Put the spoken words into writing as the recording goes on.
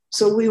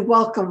So we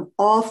welcome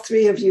all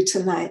three of you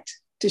tonight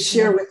to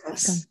share with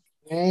us.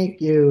 Thank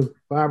you,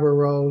 Barbara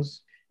Rose.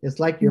 It's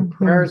like your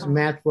prayers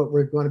match what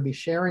we're going to be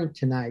sharing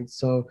tonight.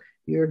 So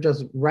you're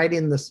just right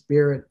in the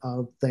spirit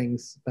of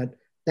things. But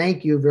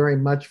thank you very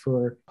much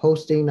for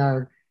hosting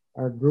our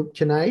group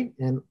tonight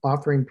and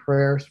offering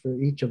prayers for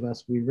each of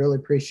us. We really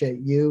appreciate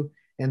you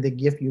and the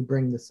gift you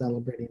bring to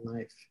Celebrating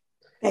Life.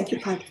 Thank you,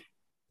 Padre.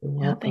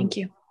 Yeah, thank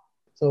you.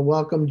 So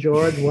welcome,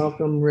 George.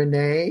 Welcome,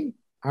 Renee.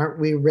 Aren't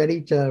we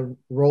ready to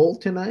roll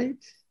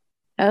tonight?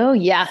 Oh,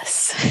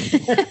 yes.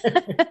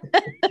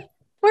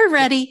 We're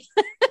ready.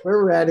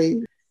 We're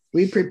ready.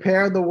 We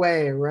prepare the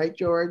way, right,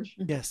 George?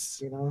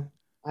 Yes.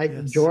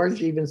 Yes.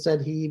 George even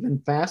said he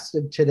even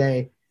fasted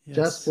today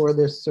just for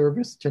this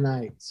service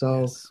tonight.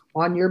 So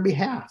on your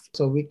behalf,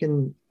 so we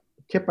can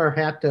tip our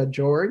hat to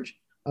George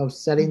of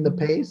setting the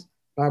pace,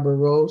 Barbara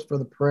Rose for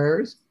the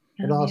prayers,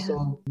 but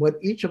also what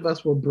each of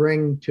us will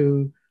bring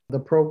to the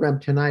program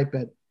tonight.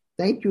 But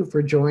thank you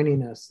for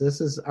joining us.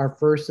 This is our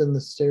first in the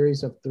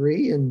series of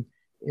 3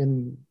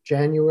 in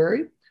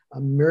January, a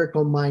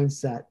miracle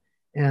mindset.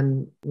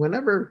 And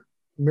whenever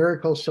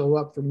miracles show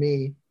up for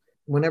me,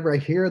 whenever I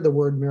hear the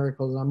word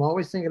miracles, I'm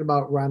always thinking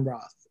about Ron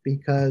Roth,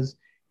 because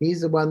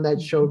he's the one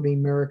that showed me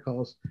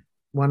miracles.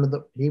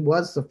 He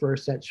was the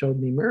first that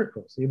showed me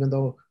miracles, even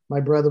though my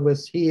brother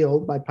was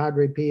healed by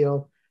Padre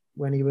Pio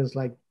when he was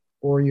like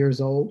 4 years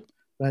old.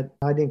 But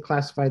I didn't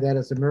classify that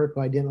as a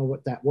miracle. I didn't know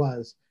what that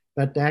was.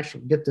 But to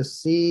actually get to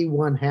see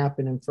one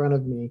happen in front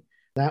of me,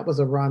 that was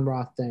a Ron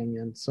Roth thing.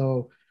 And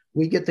so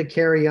we get to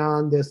carry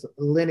on this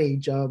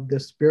lineage of the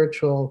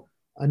spiritual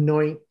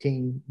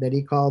anointing that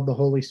he called the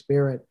Holy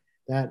Spirit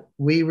that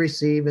we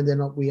receive, and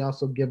then we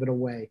also give it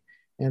away.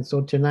 And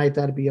so tonight,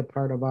 that'll be a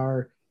part of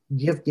our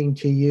gifting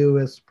to you,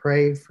 is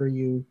pray for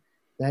you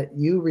that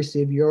you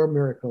receive your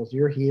miracles,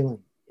 your healing,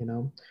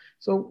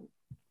 So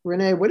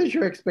Renee, what is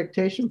your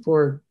expectation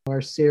for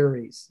our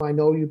series? I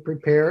know you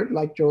prepared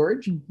like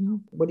George.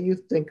 What do you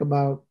think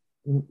about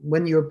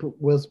when you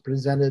was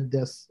presented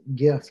this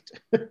gift?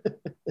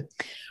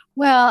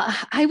 Well,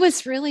 I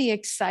was really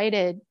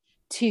excited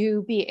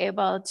to be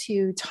able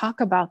to talk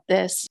about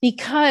this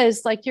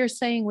because, like you're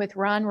saying with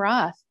Ron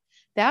Roth,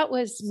 that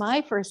was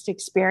my first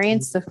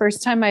experience. The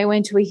first time I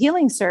went to a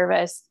healing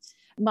service,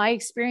 my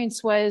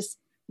experience was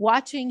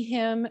watching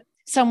him.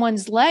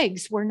 Someone's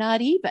legs were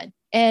not even,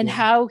 and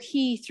how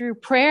he, through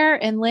prayer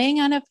and laying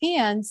on of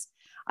hands,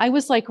 I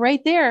was like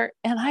right there.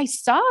 And I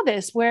saw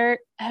this where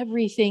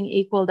everything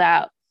equaled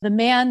out. The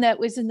man that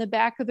was in the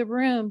back of the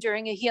room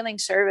during a healing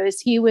service,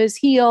 he was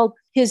healed.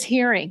 His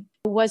hearing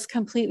was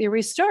completely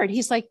restored.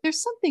 He's like,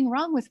 there's something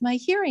wrong with my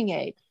hearing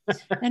aid.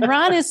 And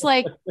Ron is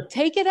like,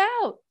 take it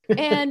out.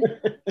 And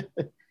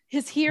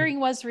his hearing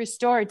was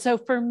restored. So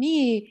for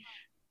me,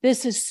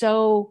 this is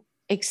so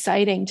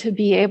exciting to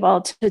be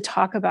able to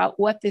talk about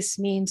what this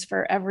means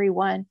for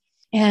everyone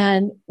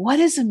and what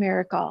is a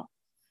miracle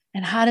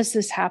and how does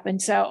this happen.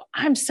 So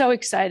I'm so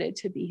excited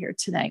to be here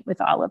tonight with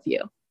all of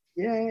you.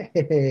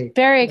 Yay.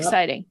 Very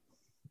exciting.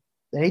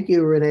 Thank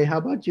you, Renee. How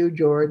about you,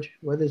 George?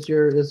 Is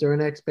there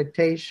an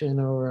expectation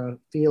or a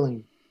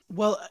feeling?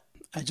 Well,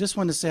 I just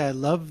want to say I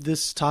love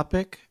this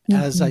topic.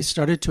 As I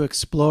started to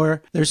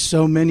explore, there's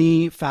so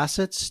many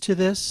facets to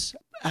this.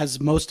 As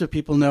most of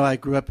people know, I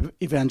grew up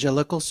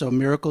evangelical, so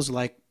miracles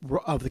like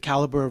of the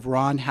caliber of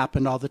Ron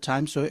happened all the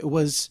time. So it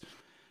was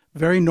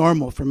very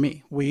normal for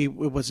me. It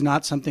was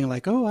not something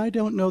like, oh, I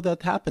don't know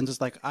that happens.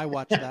 It's like, I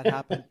watched that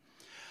happen.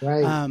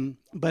 Right.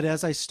 But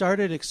as I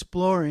started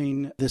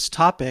exploring this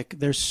topic,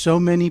 there's so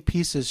many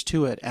pieces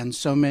to it and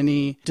so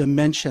many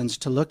dimensions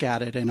to look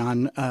at it. And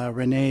on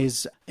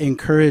Renee's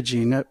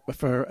encouraging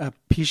for a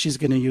piece she's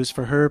going to use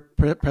for her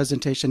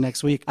presentation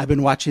next week, I've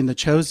been watching The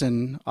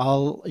Chosen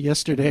all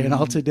yesterday and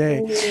all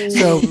today.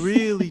 So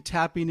really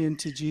tapping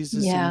into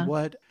Jesus and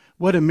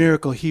what a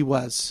miracle he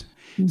was.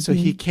 So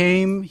he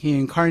came, he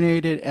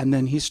incarnated, and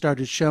then he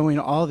started showing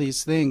all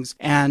these things.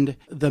 And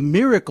the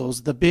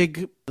miracles,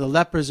 the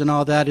lepers and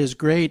all that is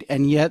great.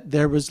 And yet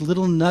there was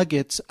little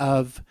nuggets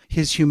of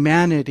his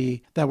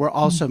humanity that were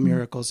also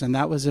miracles. And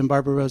that was in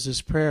Barbara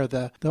Rose's prayer,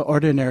 the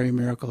ordinary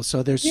miracles.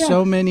 So there's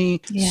so many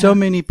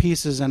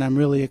pieces, and I'm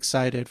really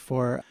excited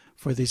for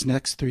these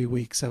next 3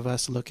 weeks of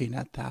us looking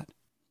at that.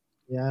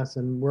 Yes,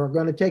 and we're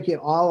going to take you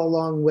all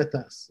along with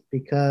us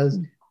because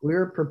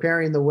we're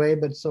preparing the way,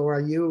 but so are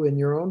you in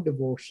your own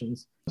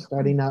devotions,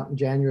 starting out in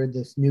January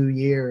this new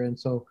year. And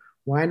so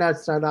why not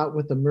start out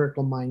with the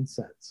miracle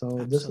mindset?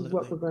 So This is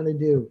what we're going to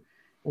do.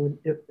 And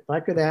if I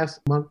could ask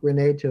Monk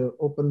Renee to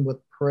open with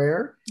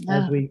prayer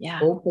as we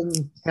open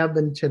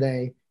heaven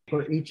today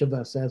for each of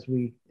us as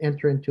we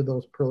enter into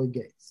those pearly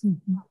gates.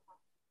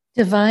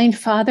 Divine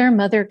Father,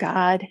 Mother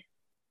God,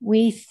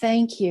 we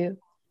thank you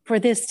for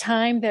this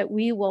time that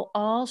we will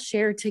all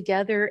share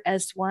together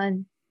as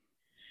one.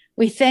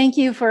 We thank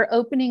you for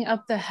opening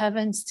up the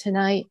heavens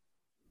tonight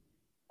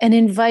and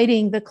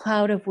inviting the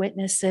cloud of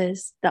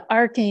witnesses, the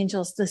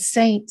archangels, the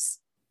saints,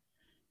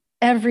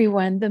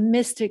 everyone, the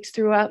mystics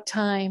throughout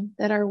time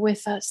that are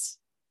with us.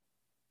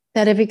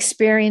 that have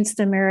experienced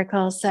the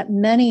miracles, that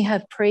many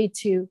have prayed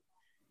to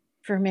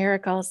for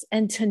miracles.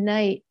 And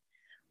tonight,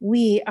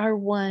 we are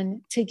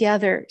one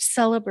together,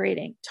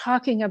 celebrating,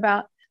 talking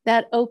about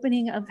that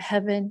opening of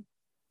heaven,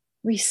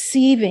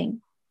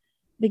 receiving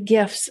the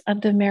gifts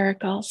of the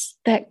miracles,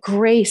 that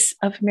grace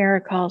of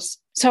miracles.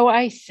 So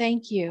I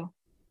thank you.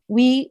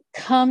 We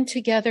come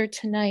together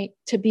tonight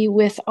to be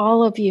with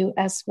all of you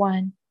as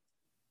one.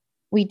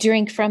 We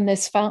drink from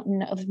this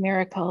fountain of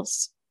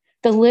miracles,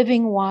 the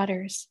living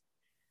waters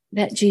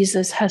that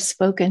Jesus has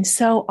spoken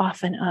so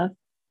often of.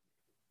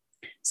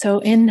 So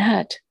in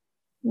that,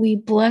 we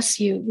bless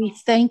you. We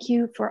thank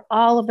you for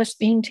all of us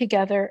being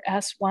together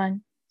as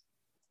one.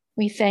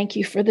 We thank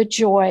you for the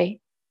joy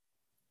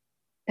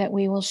that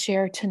we will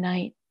share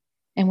tonight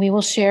and we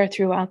will share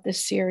throughout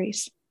this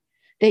series,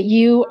 that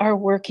you are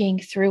working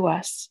through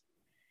us.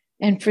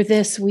 And for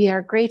this, we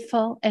are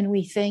grateful and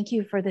we thank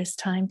you for this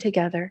time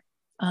together.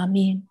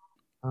 Amen.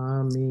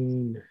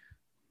 Amen.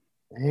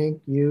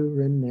 Thank you,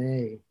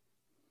 Renee.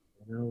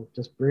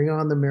 Just bring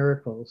on the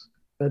miracles.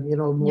 But,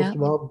 most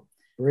of all,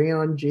 bring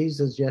on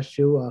Jesus,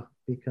 Yeshua,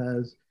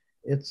 because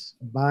it's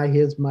by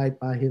his might,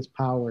 by his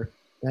power,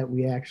 that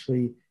we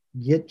actually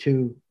get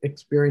to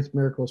experience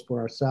miracles for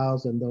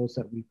ourselves and those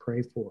that we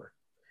pray for.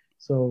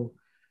 So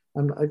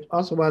I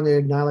also want to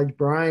acknowledge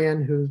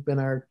Brian, who's been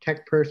our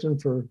tech person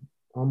for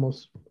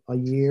almost a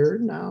year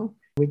now.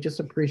 We just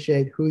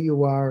appreciate who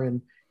you are,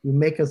 and you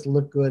make us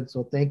look good.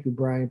 So thank you,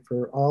 Brian,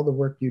 for all the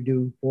work you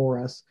do for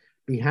us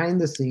behind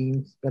the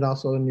scenes, but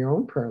also in your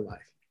own prayer life.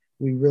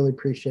 We really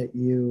appreciate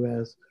you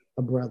as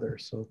a brother.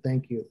 So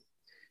thank you.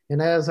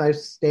 And as I've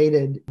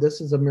stated,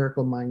 this is a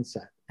miracle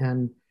mindset.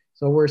 And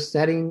so we're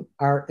setting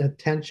our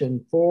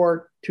attention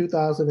for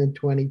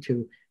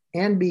 2022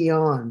 and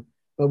beyond,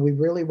 but we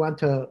really want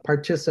to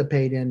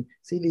participate in,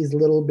 see these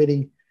little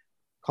bitty,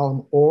 call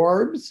them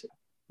orbs.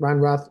 Ron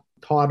Roth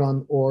taught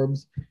on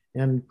orbs,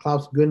 and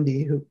Klaus and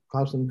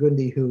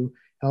Gundy, who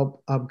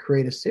helped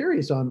create a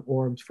series on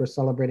orbs for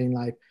celebrating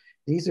life.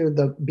 These are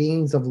the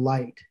beings of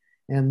light.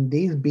 And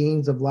these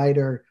beings of light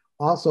are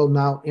also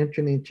now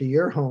entering into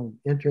your home,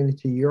 entering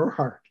into your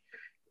heart,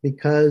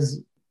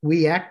 because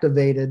we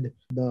activated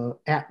the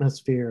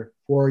atmosphere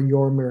for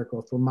your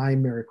miracle, for my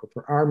miracle,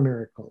 for our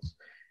miracles,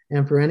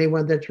 and for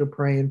anyone that you're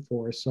praying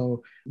for.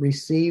 So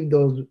receive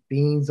those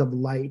beings of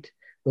light,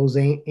 those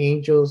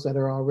angels that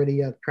are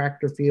already at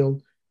tractor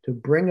field to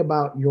bring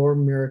about your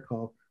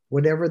miracle,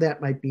 whatever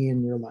that might be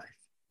in your life.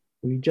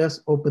 We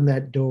just open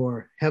that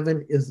door.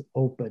 Heaven is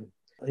open.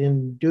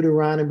 In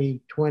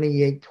Deuteronomy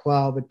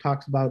 28:12, it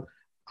talks about,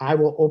 I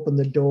will open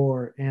the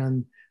door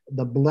and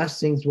the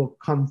blessings will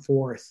come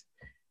forth.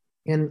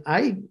 And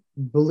I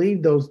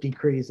believe those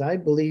decrees. I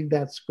believe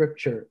that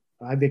scripture.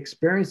 I've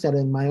experienced that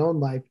in my own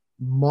life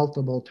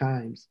multiple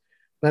times.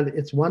 But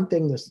it's one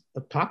thing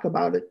to talk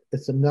about it.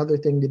 It's another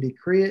thing to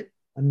decree it.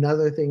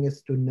 Another thing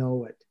is to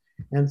know it.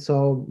 And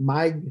so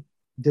my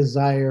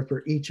desire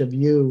for each of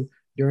you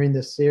during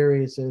this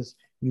series is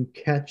you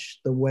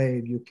catch the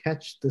wave, you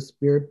catch the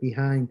spirit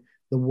behind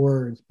the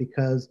words,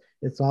 because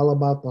it's all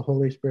about the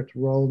Holy Spirit's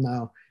role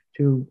now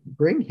to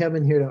bring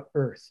heaven here to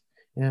earth.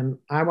 And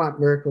I want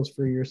miracles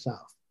for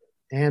yourself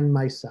and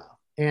myself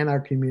and our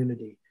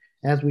community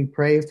as we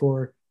pray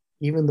for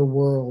even the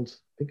world,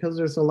 because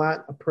there's a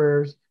lot of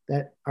prayers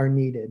that are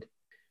needed.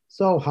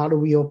 So how do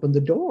we open the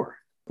door?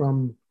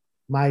 From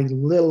my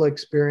little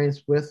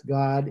experience with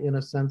God, in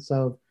a sense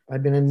of,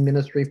 I've been in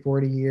ministry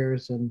 40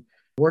 years and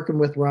working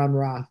with Ron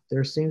Roth,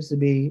 there seems to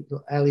be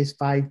at least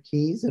 5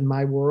 keys in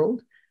my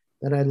world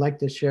that I'd like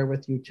to share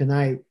with you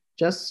tonight.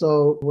 Just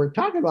so we're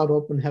talking about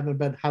open heaven,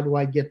 but how do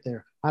I get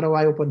there? How do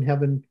I open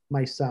heaven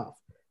myself?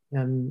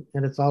 And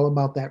it's all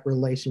about that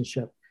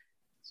relationship.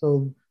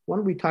 So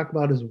one we talk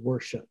about is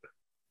worship.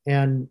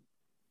 And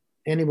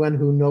anyone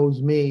who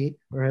knows me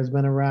or has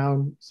been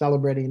around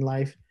celebrating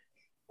life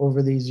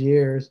over these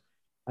years,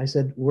 I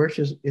said,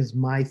 worship is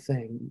my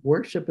thing.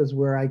 Worship is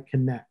where I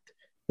connect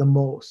the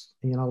most.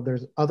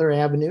 There's other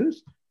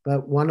avenues,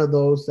 but one of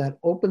those that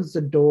opens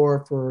the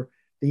door for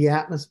the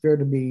atmosphere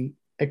to be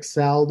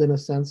excelled in a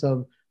sense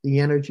of the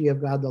energy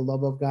of God, the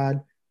love of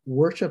God.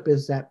 Worship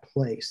is that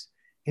place.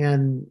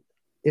 And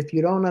if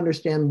you don't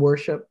understand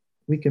worship,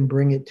 we can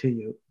bring it to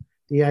you.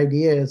 The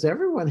idea is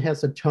everyone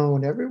has a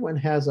tone, everyone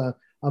has a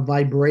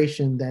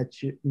vibration that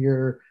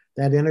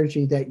that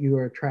energy that you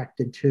are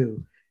attracted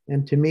to.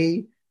 And to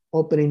me,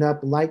 opening up,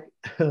 like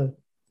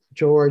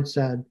George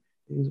said,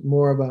 is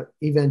more of an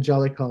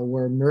evangelical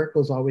where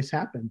miracles always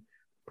happen.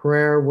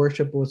 Prayer,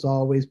 worship was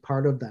always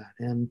part of that.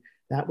 And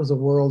that was a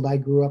world I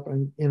grew up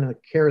in a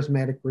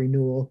charismatic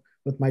renewal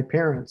with my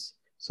parents.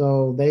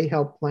 So they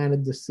helped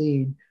planted the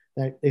seed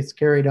that it's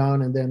carried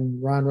on. And then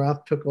Ron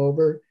Roth took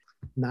over.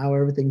 Now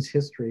everything's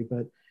history.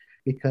 But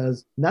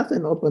because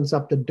nothing opens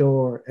up the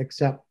door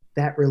except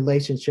that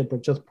relationship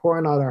of just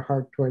pouring out our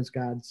heart towards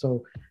God.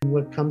 So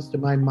what comes to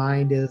my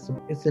mind is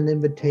it's an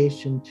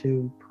invitation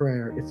to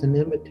prayer. It's an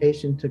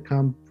invitation to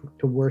come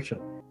to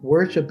worship.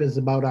 Worship is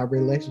about our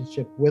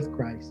relationship with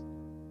Christ.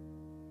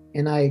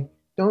 And I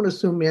don't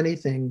assume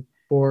anything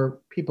for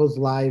people's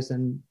lives.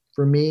 And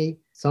for me,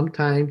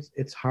 sometimes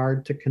it's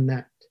hard to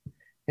connect.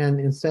 And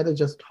instead of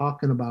just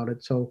talking about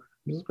it, so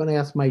I'm just going to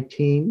ask my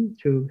team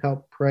to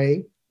help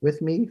pray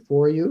with me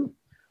for you.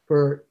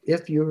 For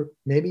if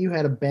maybe you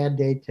had a bad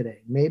day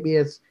today, maybe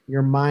it's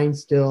your mind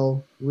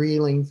still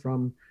reeling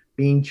from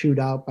being chewed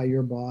out by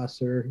your boss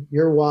or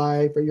your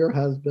wife or your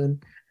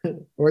husband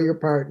or your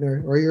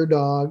partner or your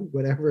dog,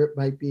 whatever it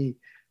might be,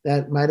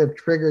 that might have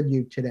triggered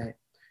you today.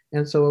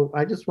 And so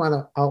I just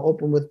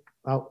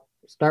I'll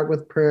start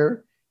with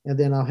prayer, and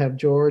then I'll have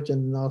George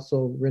and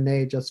also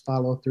Renee just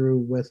follow through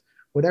with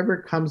whatever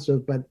comes to,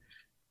 but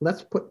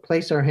let's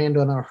place our hand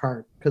on our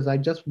heart, because I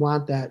just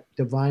want that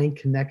divine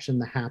connection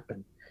to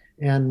happen.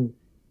 And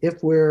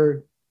if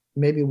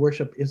maybe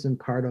worship isn't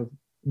part of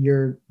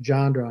your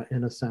genre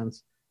in a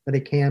sense, but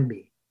it can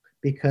be,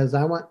 because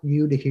I want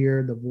you to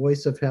hear the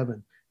voice of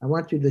heaven. I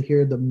want you to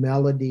hear the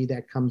melody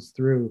that comes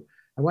through.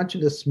 I want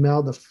you to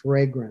smell the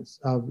fragrance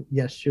of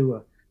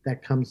Yeshua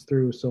that comes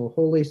through. So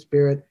Holy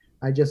Spirit,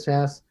 I just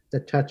ask to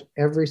touch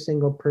every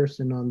single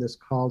person on this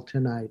call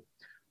tonight.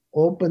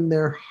 Open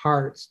their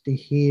hearts to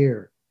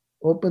hear.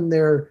 Open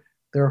their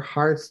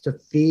hearts to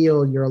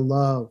feel your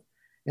love.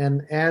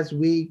 And as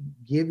we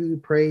give you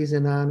praise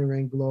and honor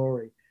and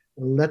glory,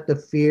 let the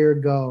fear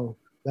go.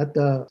 Let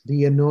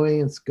the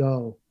annoyance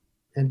go.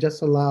 And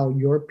just allow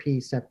your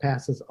peace that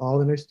passes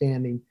all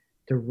understanding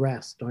to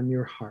rest on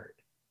your heart.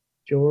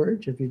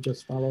 George, if you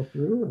just follow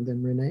through, and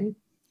then Renee.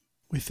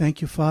 We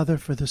thank you, Father,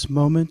 for this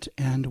moment,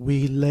 and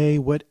we lay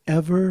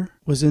whatever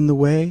was in the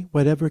way,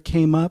 whatever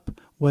came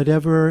up,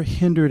 whatever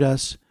hindered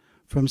us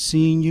from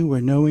seeing you or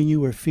knowing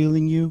you or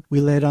feeling you.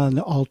 We lay it on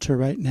the altar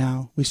right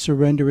now. We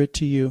surrender it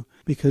to you,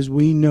 because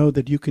we know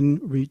that you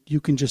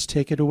can just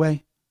take it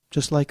away,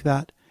 just like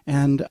that.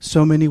 And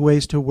so many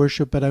ways to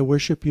worship, but I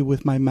worship you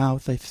with my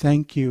mouth. I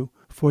thank you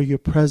for your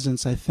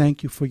presence. I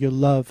thank you for your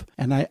love.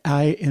 And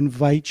I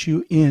invite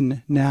you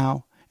in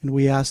now. And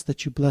we ask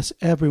that you bless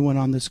everyone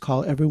on this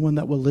call, everyone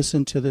that will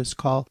listen to this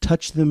call.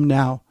 Touch them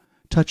now.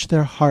 Touch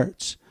their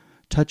hearts.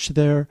 Touch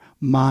their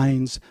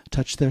minds.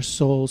 Touch their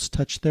souls.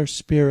 Touch their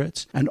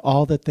spirits. And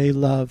all that they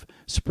love,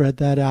 spread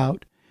that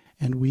out.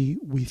 And we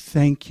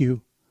thank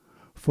you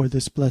for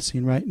this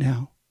blessing right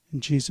now. In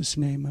Jesus'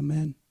 name,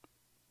 amen.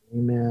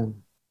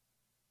 Amen.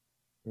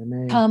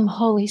 Renee. Come,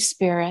 Holy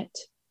Spirit.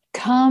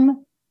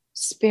 Come,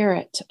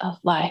 Spirit of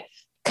life.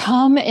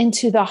 Come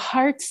into the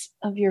hearts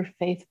of your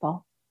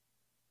faithful.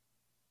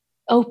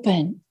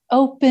 Open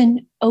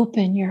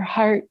your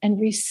heart and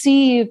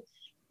receive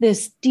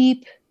this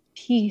deep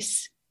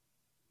peace.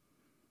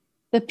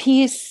 The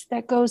peace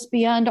that goes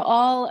beyond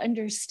all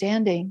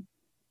understanding.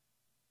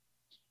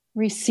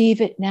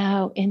 Receive it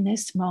now in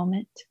this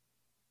moment.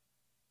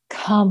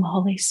 Come,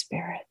 Holy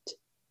Spirit.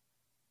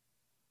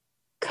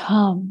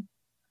 Come,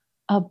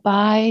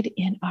 abide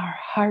in our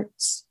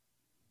hearts.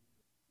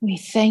 We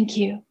thank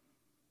you.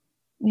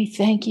 We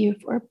thank you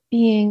for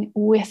being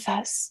with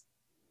us.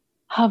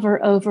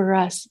 Hover over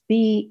us,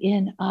 be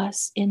in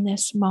us in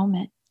this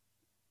moment.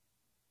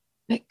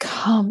 But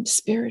come,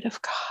 Spirit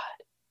of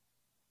God,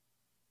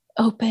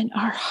 open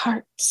our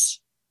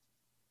hearts.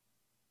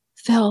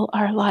 Fill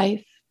our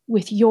life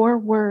with your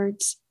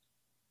words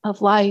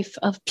of life,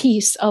 of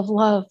peace, of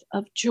love,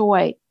 of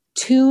joy.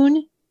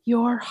 Tune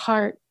your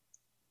heart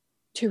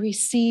to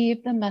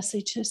receive the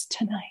messages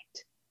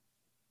tonight.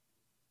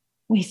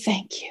 We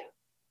thank you.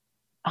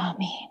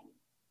 Amen.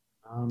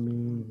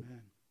 Amen.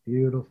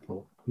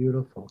 Beautiful.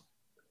 Beautiful.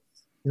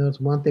 It's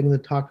one thing to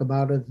talk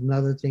about, it's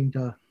another thing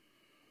to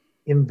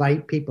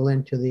invite people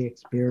into the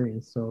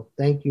experience. So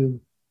thank you,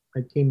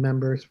 my team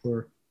members,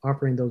 for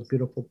offering those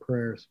beautiful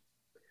prayers.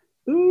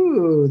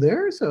 Ooh,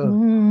 there's a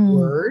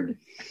word.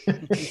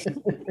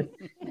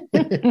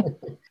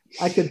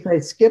 I could say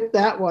skip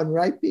that one,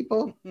 right,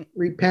 people?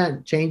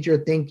 Repent, change your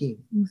thinking.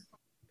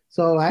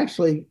 So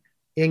actually,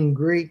 in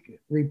Greek,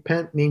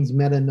 repent means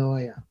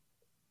metanoia,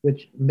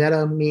 which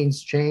meta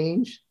means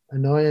change,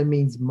 anoia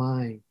means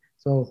mind.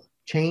 So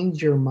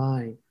change your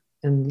mind.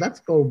 And let's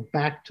go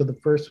back to the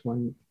first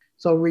one.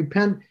 So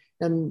repent.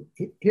 And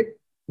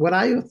what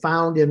I have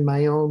found in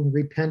my own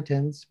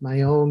repentance,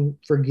 my own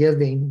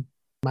forgiving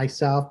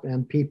myself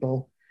and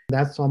people,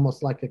 that's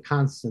almost like a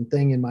constant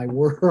thing in my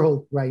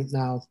world right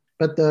now.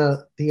 But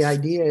the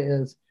idea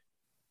is,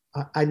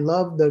 I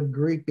love the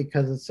Greek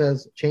because it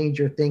says change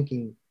your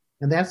thinking.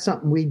 And that's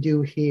something we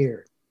do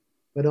here.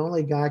 But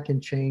only God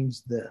can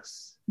change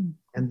this.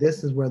 And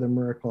this is where the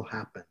miracle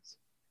happens.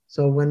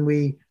 So when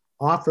we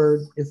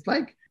offer, it's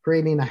like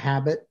creating a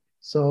habit.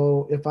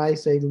 So if I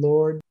say,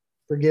 Lord,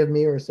 forgive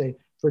me, or say,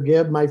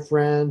 forgive my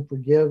friend,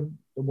 forgive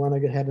the one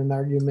I had an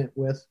argument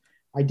with,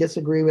 I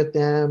disagree with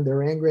them,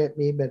 they're angry at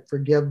me, but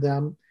forgive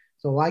them,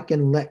 so I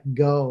can let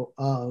go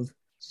of.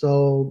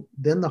 So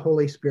then the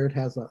Holy Spirit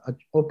has an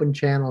open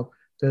channel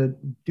to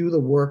do the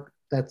work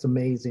that's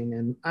amazing.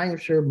 And I am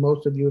sure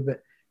most of you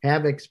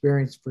have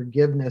experienced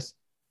forgiveness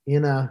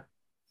in a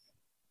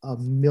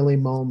milli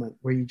moment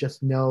where you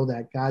just know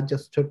that God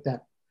just took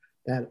that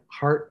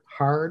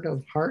heart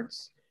of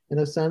hearts, in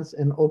a sense,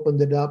 and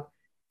opened it up.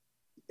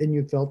 and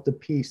you felt the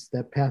peace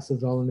that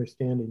passes all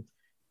understanding.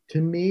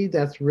 To me,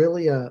 that's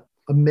really a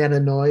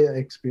metanoia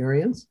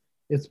experience.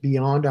 It's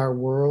beyond our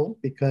world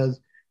because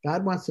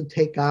God wants to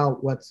take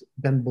out what's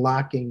been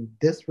blocking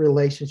this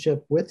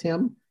relationship with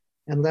him.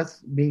 And let's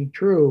be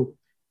true,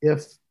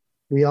 if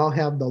we all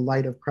have the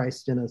light of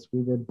Christ in us,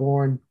 we were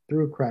born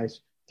through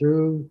Christ,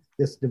 through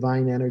this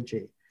divine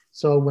energy.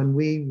 So when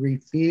we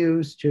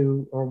refuse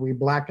to, or we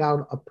black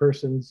out a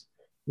person's,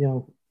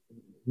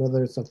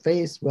 whether it's a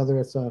face, whether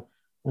it's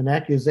an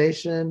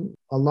accusation,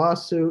 a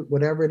lawsuit,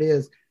 whatever it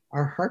is,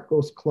 our heart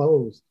goes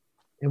closed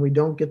and we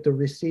don't get to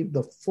receive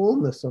the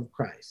fullness of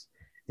Christ.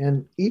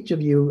 And each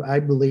of you, I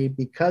believe,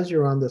 because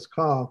you're on this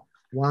call,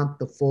 want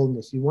the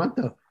fullness. You want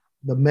the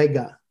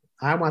mega.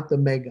 I want the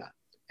mega.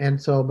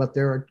 And so, but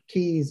there are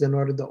keys in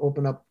order to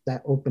open up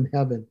that open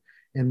heaven.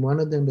 And one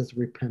of them is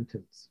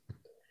repentance.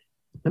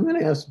 I'm going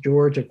to ask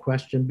George a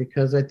question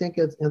because I think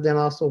it's, and then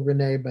also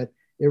Renee, but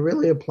it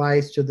really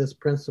applies to this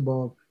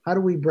principle of how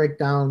do we break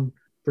down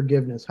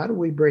forgiveness? How do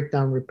we break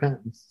down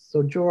repentance?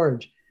 So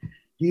George,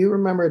 do you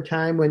remember a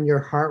time when your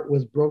heart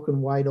was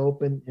broken wide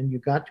open and you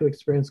got to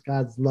experience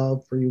God's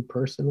love for you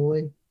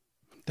personally?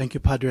 Thank you,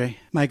 Padre.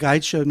 My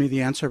guide showed me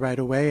the answer right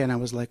away, and I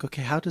was like,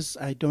 okay,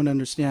 I don't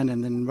understand.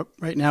 And then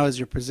right now, as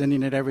you're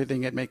presenting it,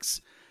 everything, it makes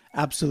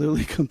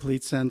absolutely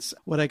complete sense.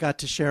 What I got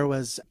to share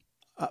was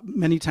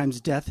many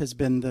times death has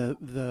been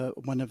the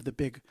one of the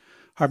big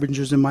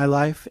harbingers in my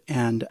life,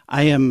 and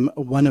I am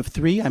one of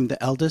three. I'm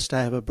the eldest.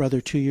 I have a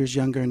brother 2 years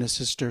younger and a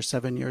sister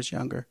 7 years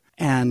younger.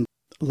 And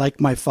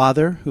like my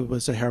father, who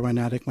was a heroin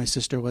addict, my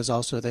sister was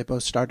also. They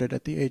both started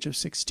at the age of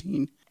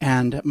 16.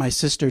 And my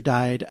sister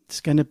died,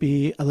 it's going to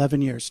be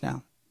 11 years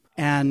now.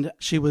 And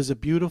she was a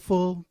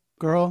beautiful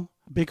girl,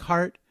 big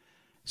heart.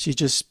 She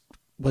just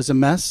was a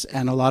mess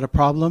and a lot of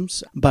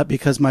problems. But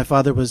because my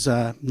father was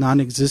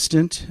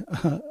non-existent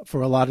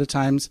for a lot of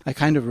times, I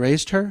kind of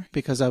raised her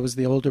because I was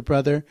the older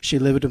brother. She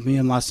lived with me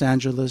in Los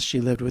Angeles. She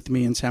lived with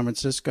me in San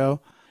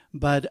Francisco.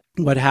 But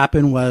what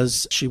happened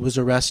was she was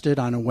arrested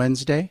on a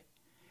Wednesday.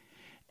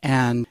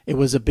 And it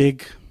was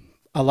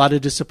a lot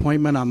of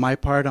disappointment on my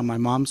part, on my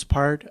mom's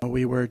part.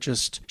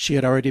 She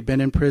had already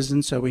been in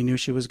prison, so we knew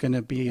she was going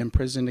to be in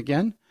prison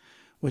again,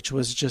 which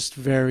was just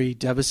very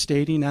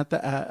devastating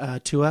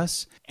to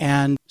us.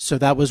 And so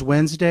that was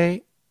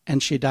Wednesday,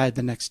 and she died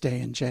the next day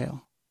in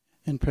jail,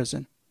 in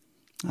prison.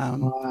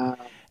 Wow.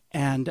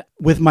 And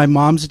with my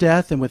mom's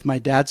death and with my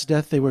dad's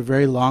death, they were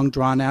very long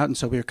drawn out, and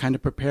so we were kind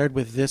of prepared.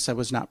 With this, I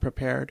was not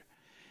prepared.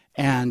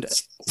 And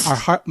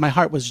my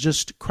heart was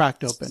just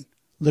cracked open.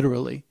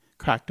 Literally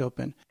cracked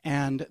open.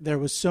 And there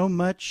was so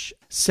much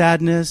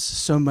sadness,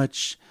 so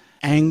much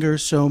anger,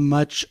 so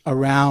much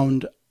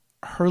around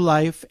her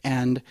life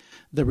and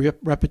the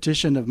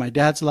repetition of my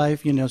dad's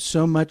life,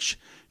 so much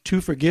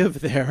to forgive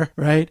there,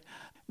 right?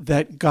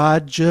 That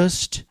God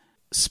just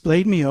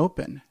splayed me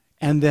open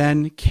and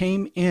then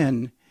came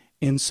in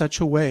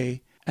such a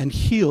way and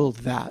healed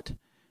that.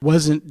 It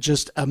wasn't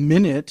just a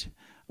minute,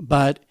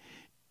 but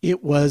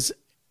it was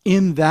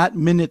in that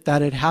minute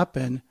that it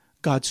happened,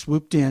 God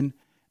swooped in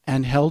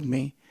and held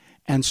me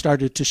and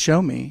started to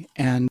show me.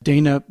 And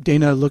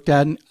Dana looked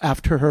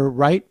after her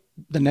right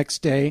the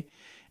next day,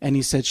 and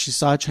he said she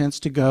saw a chance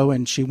to go,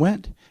 and she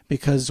went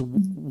because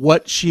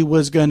what she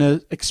was going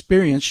to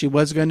experience, she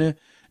was going to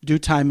do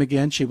time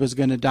again. She was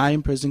going to die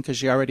in prison because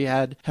she already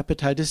had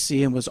hepatitis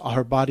C and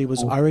her body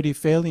was already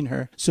failing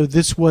her. So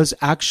this was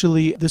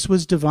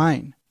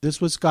divine. This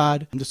was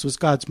God. This was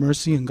God's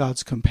mercy and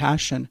God's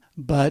compassion.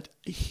 But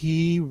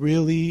he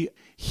really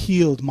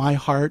healed my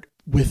heart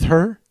with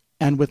her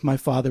and with my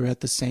father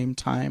at the same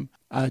time.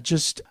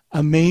 Just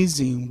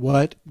amazing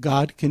what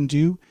God can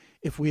do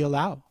if we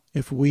allow,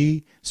 if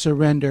we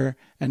surrender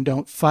and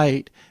don't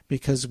fight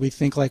because we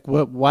think like,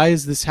 why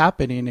is this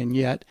happening? And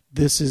yet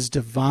this is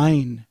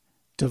divinely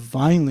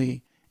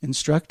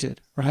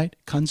instructed, right?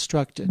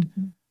 Constructed.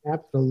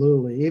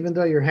 Absolutely. Even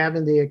though you're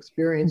having the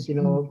experience,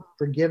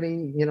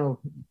 forgiving,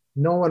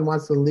 no one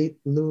wants to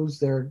lose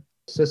their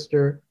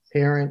sister,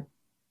 parent,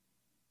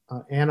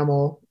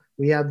 animal.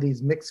 We have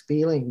these mixed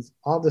feelings,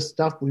 all the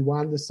stuff we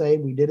wanted to say,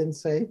 we didn't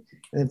say.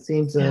 And it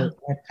seems to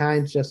at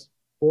times just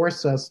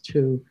force us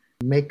to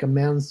make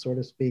amends, so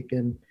to speak.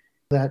 And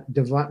that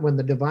when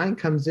the divine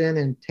comes in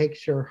and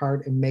takes your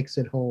heart and makes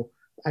it whole,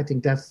 I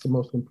think that's the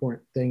most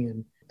important thing.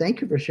 And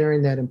thank you for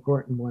sharing that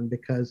important one,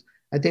 because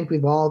I think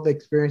we've all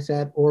experienced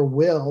that or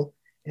will.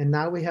 And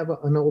now we have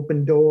an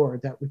open door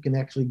that we can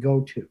actually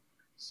go to.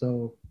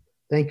 So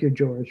thank you,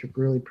 George. I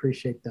really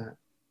appreciate that.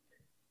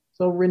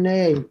 So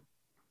Renee,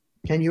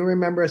 can you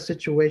remember a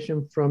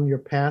situation from your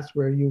past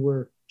where you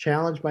were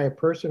challenged by a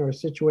person or a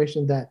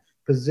situation that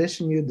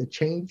positioned you to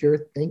change your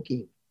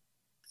thinking?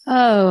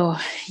 Oh,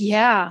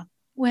 yeah.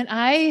 When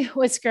I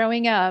was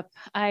growing up,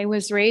 I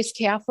was raised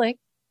Catholic.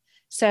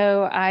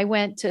 So I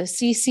went to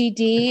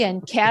CCD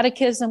and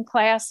catechism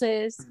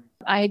classes.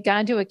 I had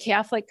gone to a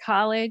Catholic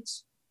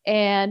college.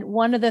 And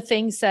one of the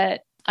things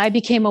that I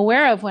became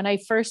aware of when I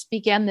first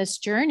began this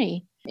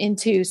journey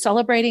into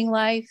celebrating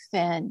life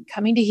and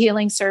coming to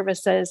healing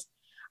services,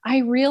 I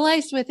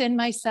realized within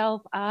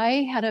myself,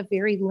 I had a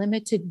very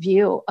limited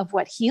view of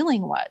what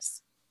healing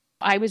was.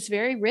 I was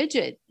very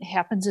rigid. It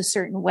happens a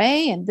certain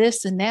way and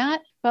this and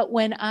that. But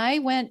when I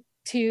went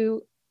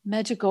to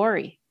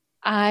Medjugorje,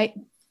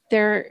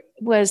 there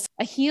was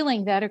a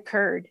healing that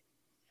occurred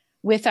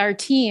with our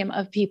team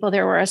of people.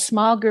 There were a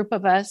small group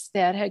of us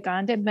that had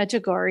gone to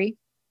Medjugorje,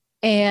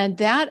 and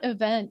that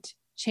event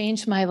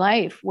changed my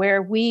life,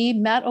 where we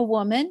met a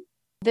woman.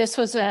 This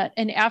was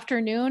an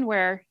afternoon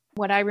where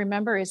what I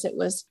remember is it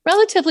was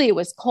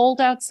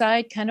cold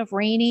outside, kind of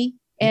rainy.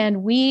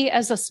 And we,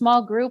 as a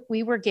small group,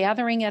 we were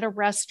gathering at a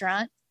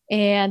restaurant,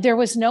 and there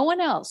was no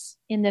one else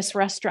in this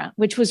restaurant,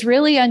 which was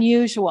really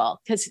unusual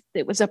because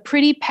it was a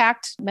pretty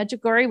packed,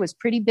 Medjugorje was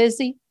pretty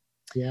busy.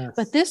 Yes.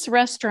 But this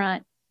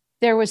restaurant,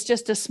 there was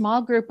just a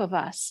small group of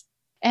us,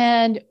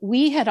 and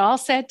we had all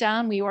sat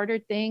down, we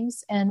ordered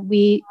things, and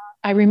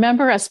I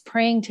remember us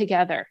praying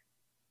together.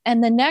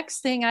 And the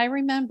next thing I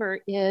remember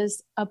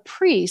is a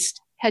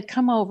priest had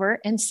come over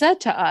and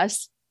said to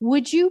us,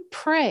 "Would you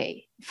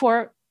pray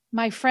for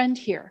my friend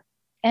here?"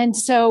 And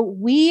so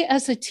we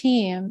as a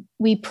team,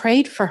 we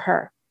prayed for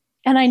her.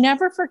 And I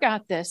never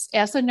forgot this.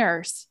 As a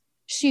nurse,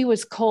 she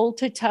was cold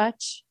to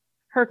touch.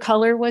 Her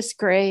color was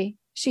gray.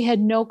 She had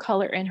no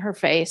color in her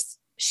face.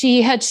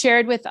 She had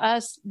shared with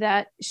us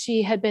that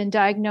she had been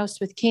diagnosed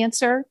with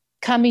cancer.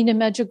 Coming to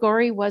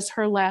Medjugorje was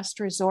her last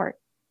resort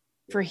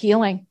for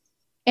healing.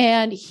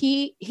 And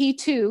he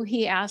too,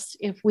 he asked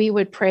if we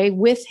would pray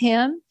with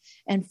him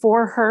and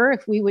for her,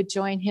 if we would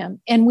join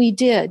him. And we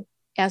did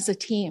as a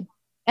team.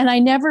 And I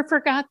never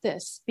forgot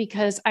this,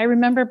 because I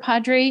remember,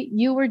 Padre,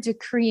 you were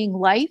decreeing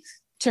life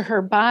to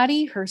her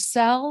body, her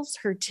cells,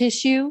 her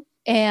tissue.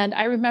 And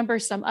I remember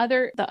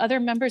the other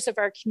members of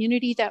our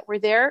community that were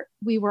there,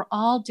 we were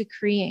all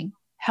decreeing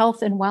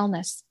health and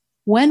wellness.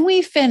 When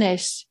we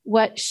finished,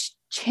 what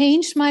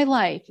changed my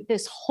life,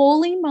 this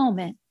holy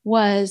moment,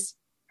 was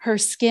her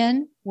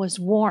skin was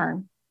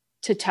warm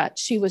to touch.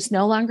 She was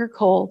no longer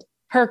cold.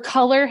 Her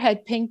color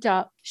had pinked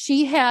up.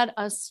 She had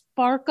a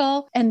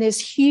sparkle and this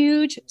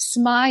huge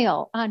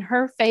smile on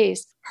her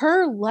face.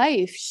 Her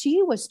life,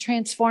 she was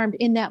transformed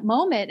in that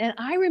moment. And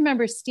I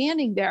remember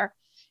standing there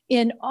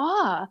in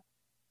awe,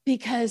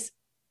 because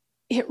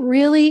it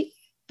really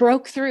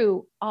broke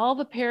through all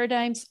the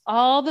paradigms,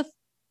 all the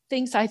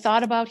things I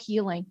thought about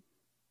healing.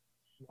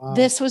 Wow.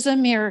 This was a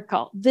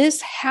miracle.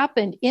 This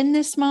happened in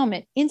this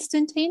moment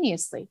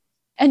instantaneously.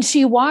 And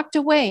she walked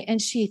away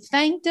and she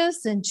thanked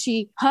us and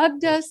she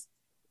hugged us.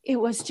 It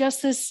was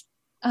just this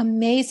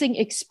amazing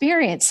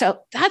experience.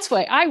 So that's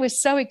why I was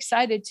so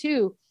excited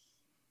too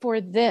for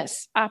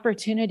this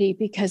opportunity,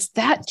 because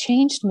that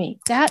changed me.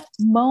 That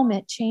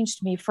moment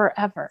changed me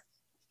forever.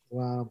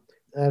 Wow.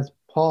 As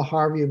Paul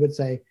Harvey would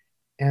say,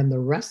 and the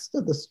rest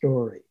of the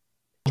story.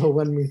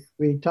 When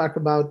we talk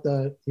about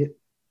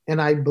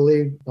and I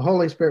believe the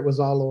Holy Spirit was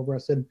all over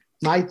us. And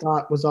my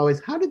thought was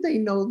always, how did they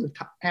know to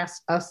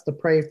ask us to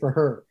pray for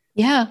her?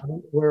 Yeah.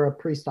 We're a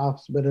priest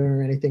hospital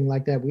or anything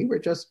like that. We were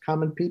just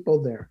common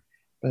people there.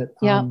 But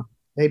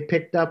they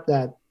picked up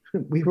that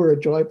we were a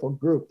joyful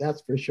group,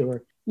 that's for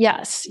sure.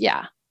 Yes.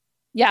 Yeah.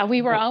 Yeah.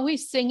 We were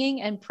always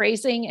singing and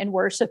praising and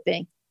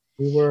worshiping.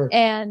 We were.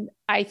 And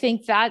I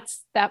think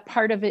that's that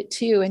part of it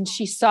too. And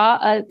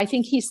I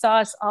think he saw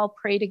us all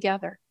pray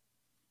together.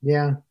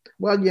 Yeah.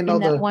 Well, in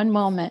that one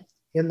moment.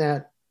 In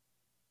that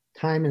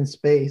time and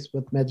space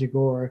with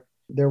Medjugorje,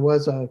 there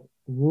was a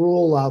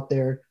rule out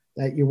there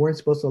that you weren't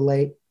supposed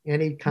to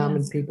any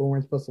common people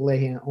weren't supposed to lay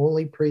hands.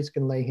 Only priests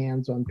can lay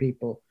hands on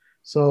people.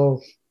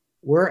 So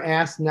we're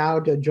asked now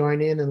to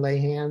join in and lay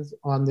hands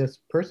on this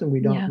person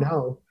we don't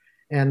know.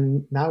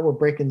 And now we're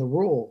breaking the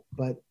rule,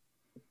 but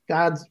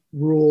God's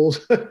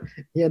rules, and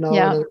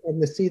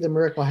to see the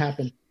miracle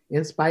happen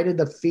in spite of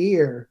the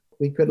fear,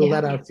 we could have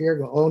let our fear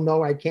go. Oh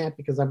no, I can't,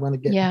 because I'm going to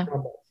get in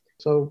trouble.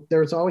 So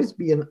there's always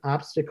be an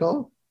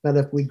obstacle, but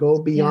if we go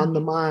beyond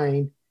the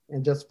mind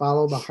and just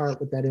follow the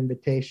heart with that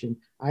invitation,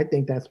 I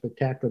think that's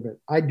spectacular.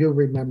 I do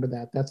remember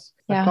that.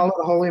 I call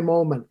it a holy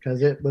moment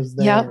because it was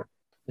there. Yep.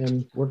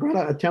 And we're going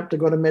to attempt to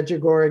go to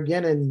Medjugorje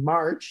again in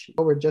March.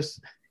 We're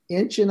just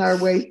inching our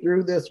way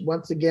through this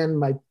once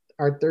again,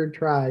 our third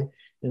try.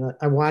 And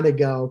I want to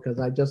go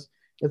because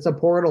it's a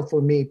portal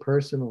for me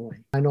personally.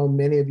 I know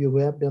many of you who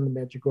have been to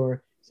Medjugorje,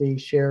 see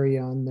Sherry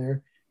on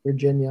there,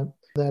 Virginia,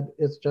 that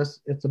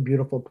it's a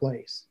beautiful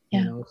place,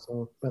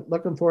 but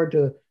looking forward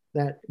to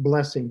that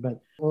blessing. But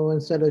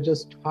instead of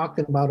just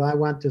talking about, I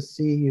want to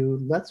see you,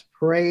 let's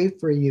pray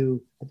for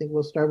you. I think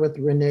we'll start with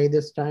Renee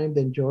this time,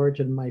 then George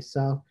and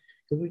myself,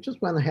 because we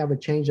just want to have a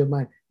change of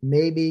mind.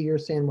 Maybe you're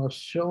saying, well,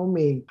 show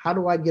me, how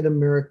do I get a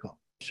miracle?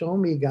 Show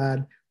me,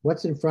 God,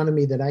 what's in front of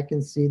me that I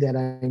can see, that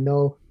I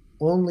know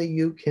only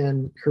you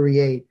can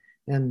create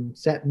and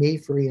set me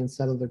free and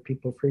set other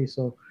people free.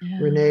 So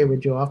Renee,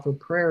 would you offer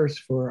prayers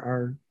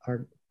for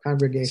our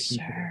congregation?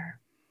 Sure. Today?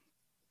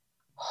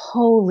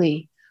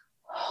 Holy,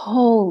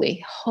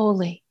 holy,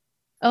 holy.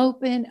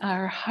 Open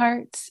our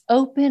hearts,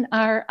 open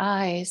our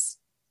eyes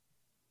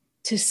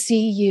to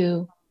see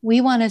you.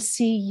 We want to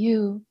see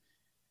you,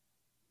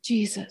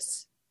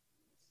 Jesus.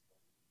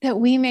 that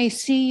we may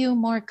see you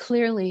more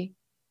clearly.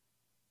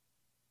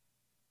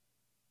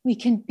 We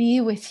can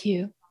be with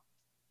you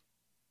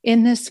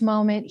in this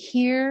moment,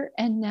 here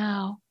and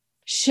now.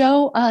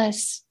 Show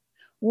us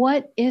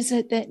what is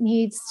it that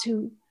needs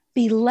to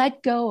be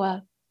let go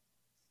of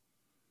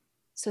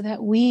so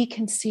that we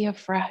can see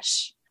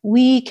afresh.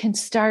 We can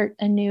start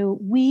anew.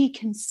 We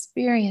can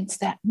experience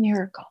that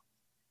miracle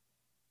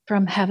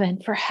from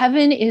heaven. For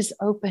heaven is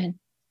open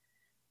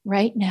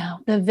right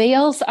now. The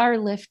veils are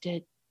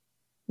lifted.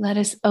 Let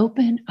us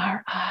open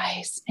our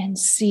eyes and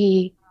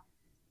see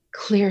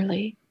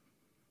clearly.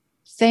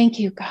 Thank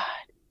you, God.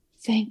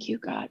 Thank you,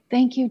 God.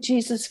 Thank you,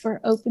 Jesus, for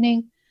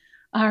opening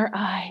our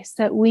eyes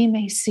that we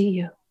may see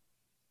you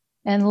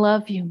and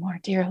love you more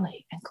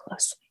dearly and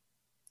closely.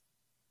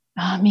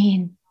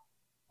 Amen.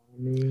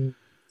 Amen.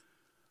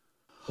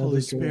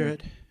 Holy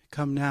Spirit,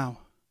 come now.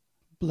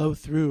 Blow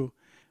through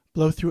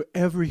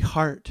every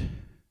heart,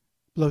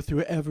 blow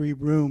through every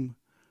room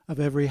of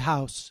every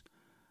house,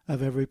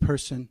 of every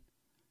person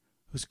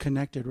who's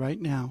connected right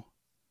now.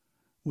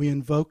 We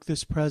invoke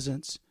this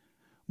presence.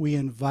 We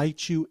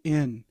invite you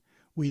in.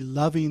 We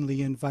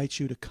lovingly invite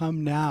you to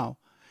come now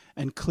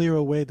and clear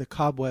away the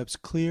cobwebs,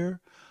 clear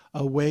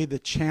away the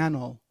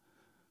channel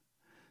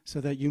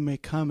so that you may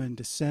come and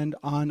descend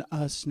on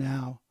us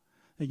now,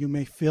 that you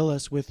may fill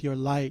us with your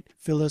light,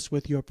 fill us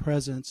with your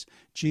presence.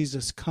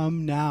 Jesus,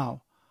 come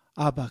now.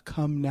 Abba,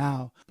 come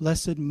now.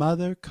 Blessed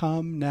Mother,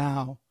 come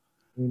now.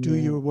 Amen. Do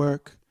your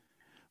work.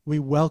 We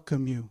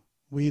welcome you.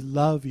 We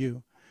love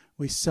you.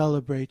 We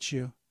celebrate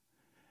you.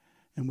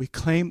 And we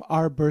claim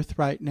our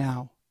birthright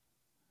now.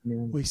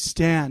 Amen. We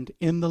stand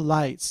in the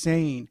light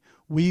saying,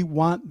 we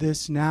want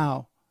this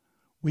now.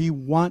 We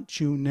want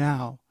you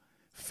now.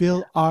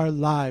 Fill our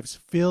lives,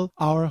 fill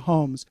our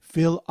homes,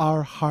 fill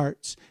our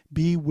hearts.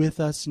 Be with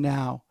us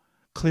now.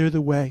 Clear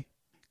the way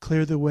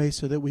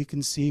so that we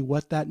can see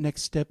what that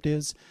next step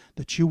is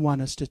that you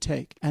want us to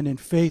take. And in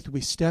faith,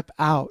 we step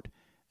out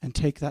and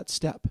take that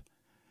step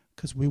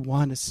because we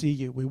want to see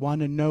you. We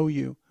want to know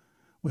you.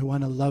 We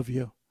want to love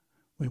you.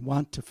 We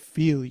want to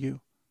feel you.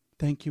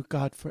 Thank you,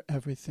 God, for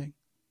everything.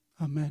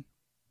 Amen.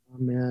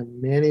 Amen.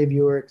 Many of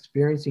you are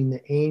experiencing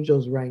the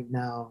angels right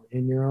now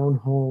in your own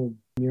home,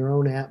 in your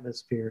own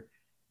atmosphere.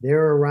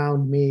 They're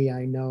around me.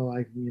 I know.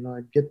 I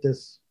get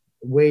this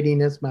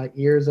weightiness. My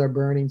ears are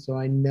burning, so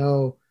I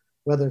know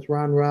whether it's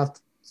Ron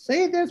Roth,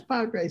 say this,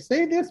 Padre,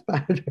 say this,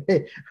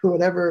 Padre,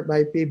 whatever it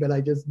might be. But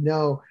I just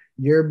know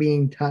you're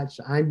being touched.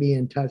 I'm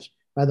being touched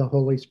by the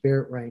Holy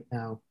Spirit right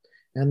now.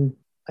 And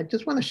I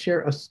just want to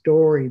share a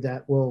story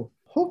that will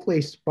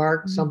hopefully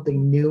spark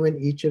something new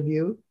in each of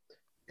you.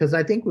 Because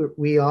I think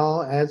we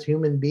all, as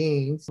human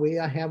beings, we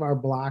have our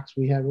blocks.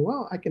 We have,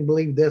 well, I can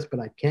believe this, but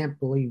I can't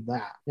believe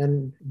that.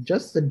 And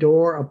just the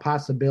door of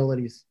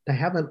possibilities, to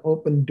have an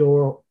open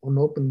door, an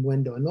open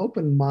window, an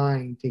open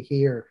mind to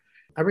hear.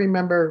 I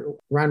remember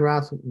Ron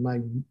Roth, my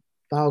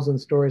 1,000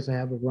 stories I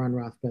have of Ron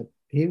Roth, but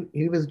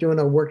he was doing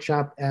a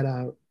workshop at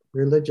a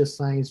religious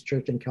science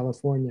church in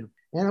California.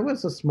 And it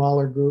was a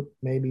smaller group,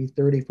 maybe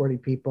 30, 40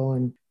 people.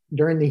 And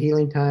during the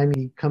healing time,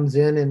 he comes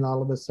in and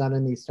all of a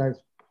sudden he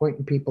starts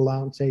pointing people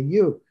out and say,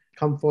 you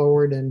come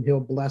forward, and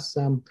he'll bless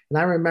them. And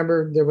I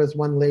remember there was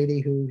one lady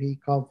who he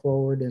called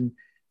forward, and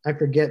I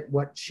forget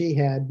what she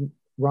had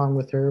wrong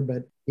with her,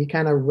 but he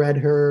kind of read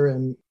her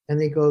and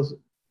he goes,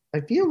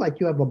 I feel like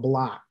you have a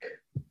block.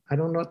 I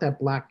don't know what that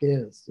block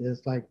is.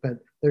 It's like, but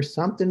there's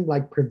something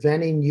like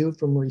preventing you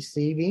from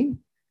receiving.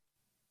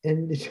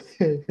 And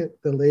the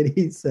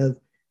lady says,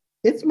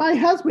 it's my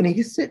husband.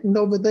 He's sitting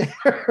over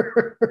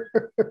there.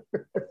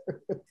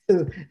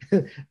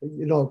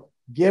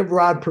 Give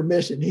Rod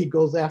permission. He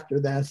goes after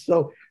that.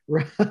 So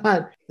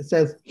Rod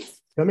says,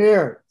 come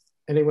here.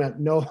 And he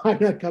went, no, I'm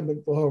not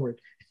coming forward.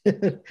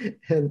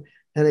 and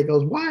he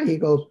goes, why? He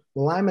goes,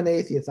 well, I'm an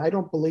atheist. I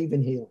don't believe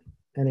in healing.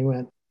 And he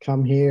went,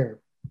 come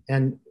here.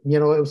 And, it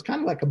was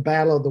kind of like a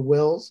battle of the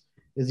wills.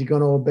 Is he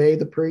going to obey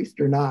the priest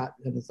or not?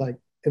 And it's like,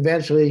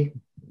 eventually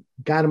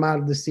got him out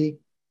of the seat,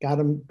 got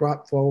him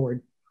brought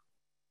forward.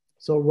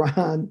 So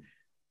Ron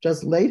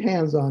just laid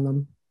hands on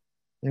them.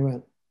 They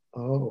went,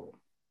 oh.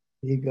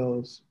 He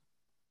goes,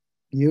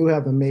 you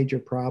have a major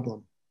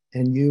problem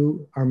and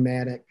you are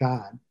mad at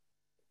God.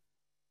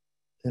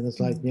 And it's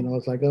like,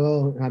 it's like,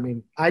 oh, I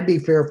mean, I'd be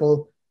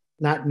fearful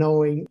not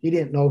knowing. He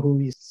didn't know who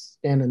he's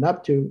standing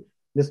up to,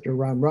 Mr.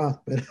 Ron Roth,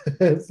 but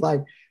it's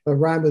like, but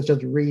Ron was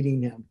just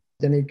reading him.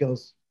 Then he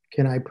goes,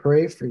 can I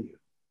pray for you?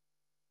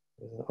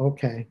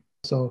 Okay.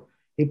 So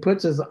he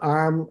puts his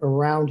arm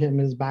around him,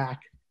 his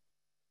back,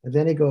 and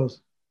then he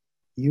goes,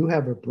 you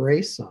have a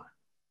brace on.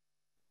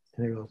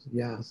 And he goes,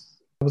 yes.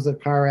 It was a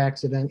car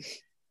accident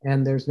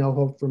and there's no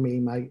hope for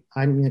me.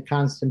 I'm in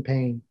constant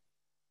pain.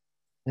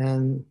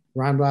 And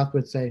Ron Roth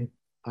would say,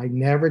 I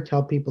never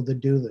tell people to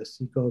do this.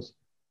 He goes,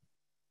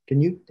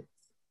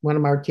 one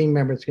of our team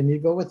members, can you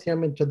go with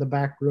him into the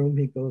back room?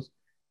 He goes,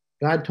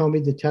 God told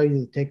me to tell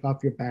you to take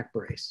off your back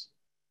brace.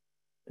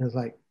 And it's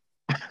like,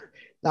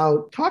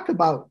 now talk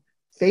about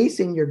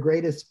facing your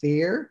greatest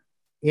fear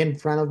in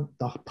front of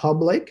the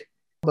public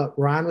But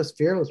Ron was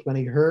fearless. When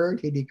he heard,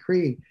 he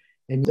decreed.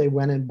 And they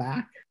went in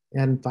back.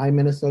 And 5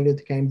 minutes later,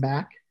 they came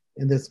back.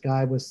 And this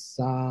guy was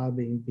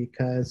sobbing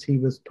because he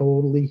was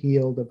totally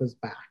healed of his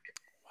back.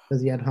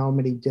 Because he had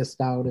helmet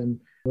disced out and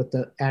with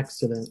the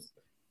accident.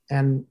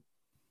 And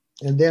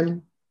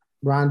then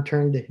Ron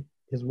turned to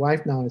his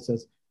wife now and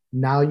says,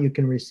 now you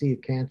can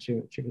receive, can't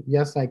you? She goes,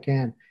 yes, I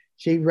can.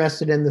 She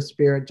rested in the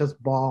spirit,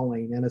 just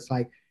bawling. And it's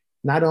like,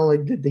 not only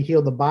did he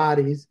heal the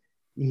bodies,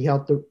 he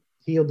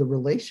healed the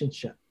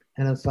relationship.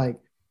 And it's like,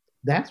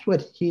 that's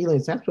what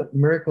healings, that's what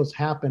miracles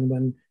happen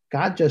when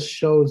God just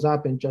shows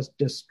up and just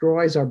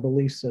destroys our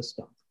belief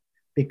system,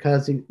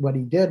 because what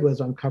he did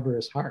was uncover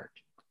his heart.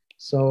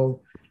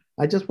 So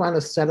I just want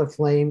to set a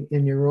flame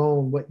in your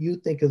own, what you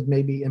think is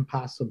maybe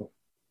impossible.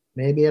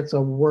 Maybe it's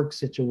a work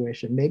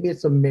situation. Maybe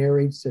it's a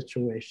marriage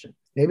situation.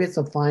 Maybe it's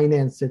a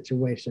finance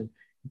situation.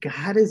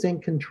 God is in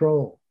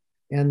control.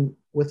 And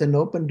with an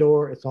open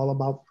door, it's all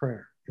about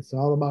prayer. It's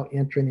all about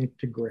entering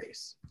into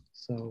grace.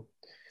 So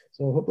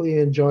hopefully you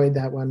enjoyed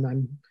that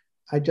one.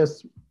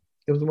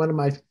 It was one of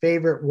my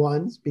favorite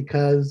ones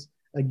because,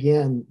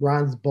 again,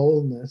 Ron's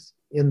boldness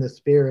in the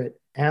spirit,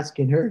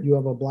 asking her, do you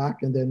have a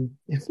block? And then,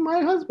 it's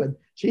my husband.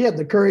 She had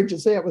the courage to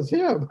say it was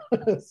him.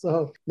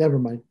 So never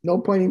mind. No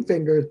pointing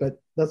fingers,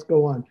 but let's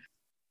go on.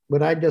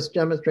 What I just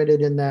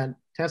demonstrated in that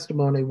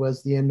testimony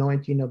was the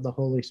anointing of the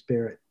Holy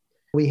Spirit.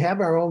 We have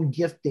our own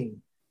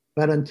gifting,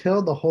 but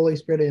until the Holy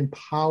Spirit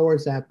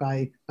empowers that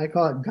I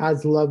call it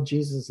God's love,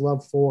 Jesus'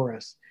 love for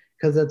us,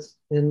 because it's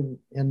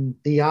in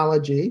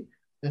theology,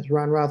 as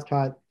Ron Roth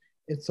taught,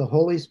 it's the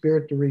Holy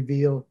Spirit to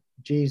reveal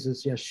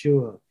Jesus,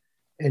 Yeshua.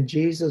 And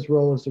Jesus'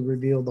 role is to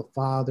reveal the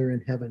Father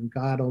in heaven,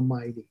 God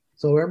Almighty.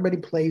 So everybody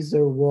plays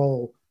their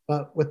role,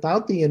 but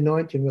without the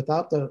anointing,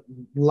 without the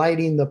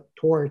lighting the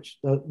torch,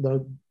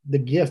 the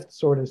gift,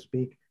 so to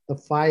speak, the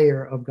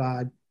fire of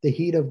God, the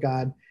heat of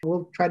God,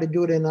 we'll try to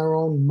do it in our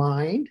own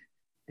mind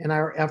and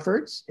our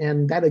efforts,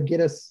 and that'll get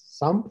us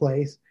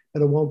someplace,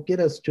 but it won't get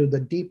us to the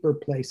deeper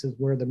places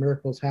where the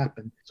miracles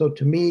happen. So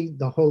to me,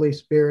 the Holy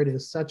Spirit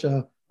is such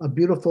a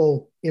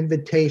beautiful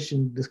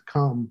invitation to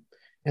come.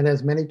 And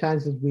as many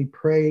times as we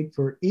prayed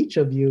for each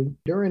of you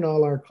during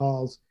all our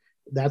calls,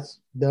 that's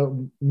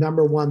the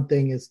number one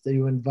thing, is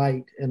to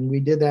invite. And we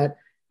did that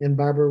in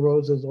Barbara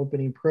Rose's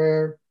opening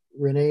prayer,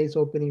 Renee's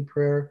opening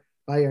prayer.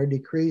 By our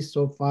decrees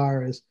so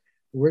far, is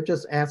we're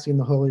just asking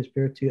the Holy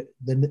Spirit to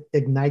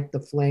ignite the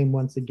flame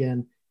once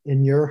again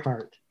in your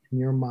heart, in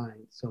your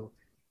mind. So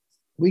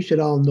we should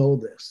all know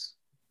this.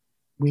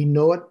 We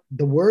know it,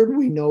 the word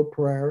we know,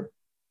 prayer,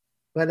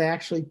 but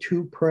actually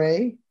to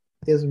pray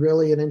is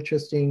really an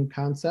interesting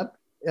concept.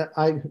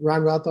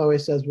 Ron Roth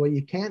always says, well,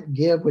 you can't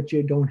give what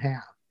you don't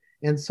have.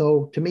 And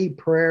so to me,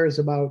 prayer is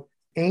about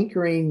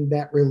anchoring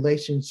that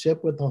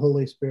relationship with the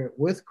Holy Spirit,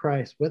 with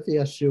Christ, with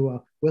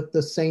Yeshua, with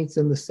the saints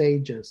and the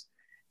sages.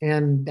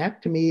 And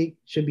that to me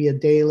should be a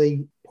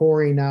daily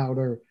pouring out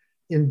or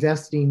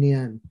investing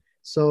in.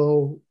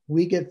 So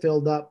we get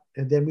filled up,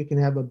 and then we can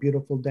have a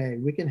beautiful day.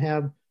 We can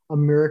have a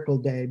miracle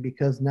day,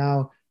 because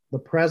now the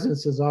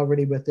presence is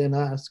already within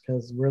us,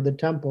 because we're the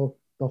temple,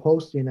 the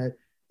hosting it.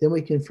 Then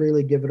we can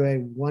freely give it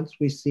away once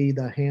we see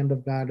the hand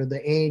of God or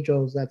the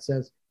angels that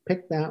says,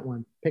 pick that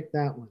one, pick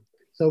that one.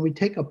 So we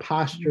take a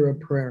posture of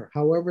prayer,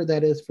 however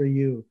that is for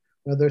you,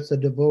 whether it's a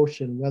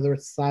devotion, whether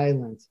it's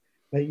silence,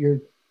 but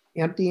you're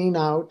emptying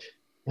out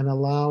and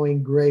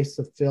allowing grace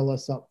to fill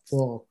us up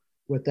full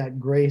with that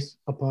grace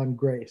upon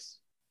grace.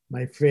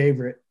 My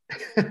favorite.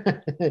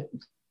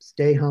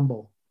 Stay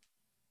humble.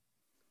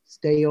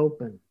 Stay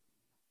open.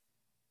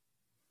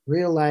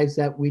 Realize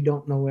that we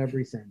don't know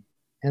everything.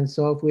 And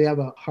so if we have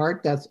a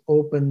heart that's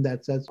open,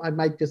 that says, I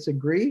might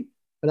disagree,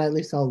 but at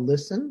least I'll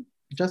listen.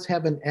 Just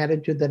have an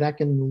attitude that I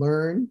can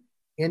learn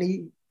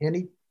any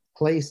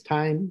place,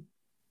 time,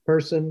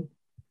 person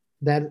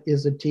that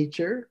is a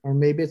teacher, or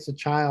maybe it's a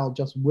child,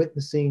 just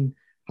witnessing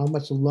how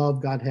much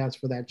love God has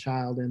for that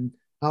child and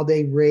how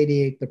they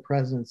radiate the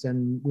presence,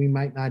 and we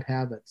might not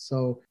have it.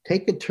 So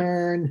take a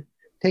turn,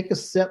 take a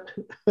sip,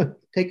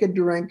 take a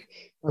drink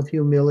of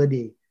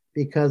humility,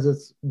 because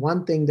it's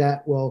one thing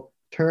that will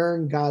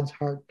turn God's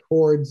heart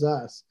towards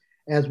us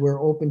as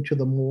we're open to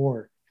the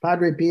more.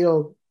 Padre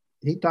Pio,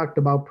 he talked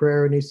about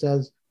prayer, and he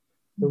says,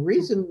 the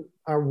reason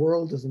our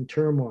world is in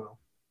turmoil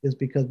is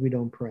because we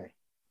don't pray.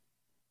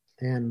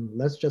 And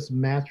let's just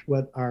match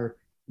what our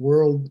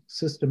world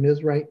system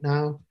is right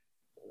now.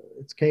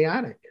 It's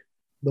chaotic.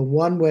 The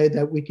one way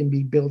that we can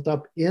be built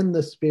up in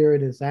the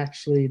Spirit is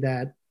actually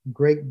that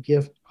great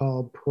gift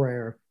called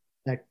prayer,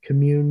 that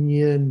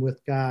communion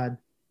with God.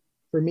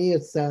 For me,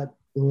 it's that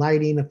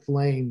lighting a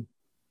flame,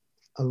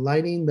 a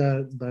lighting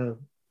the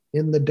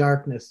in the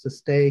darkness to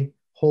stay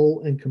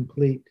whole and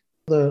complete.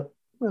 I'm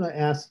going to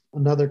ask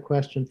another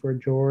question for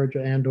George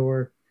and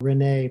or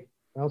Renee.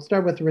 I'll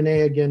start with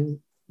Renee again.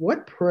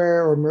 What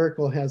prayer or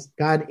miracle has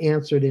God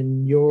answered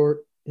in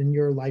your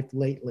life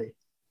lately?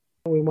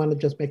 We want to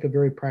just make it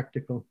very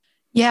practical.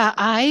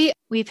 Yeah,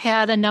 we've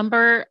had a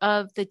number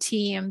of the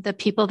team, the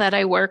people that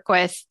I work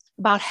with,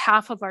 about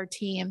half of our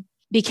team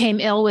became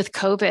ill with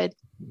COVID.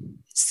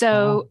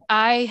 So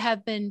I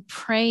have been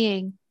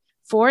praying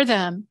for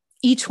them,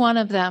 each one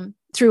of them,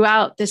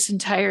 throughout this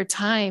entire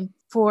time,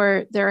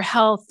 for their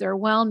health, their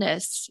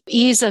wellness,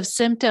 ease of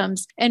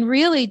symptoms, and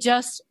really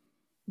just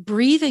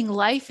breathing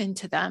life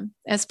into them.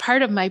 As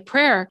part of my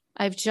prayer,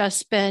 I've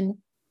just been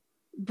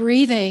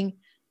breathing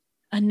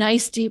a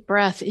nice deep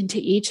breath into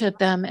each of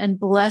them and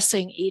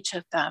blessing each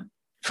of them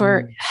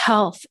for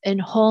health and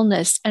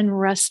wholeness and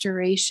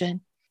restoration.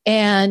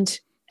 And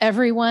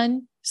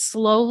everyone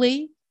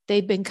slowly,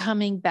 they've been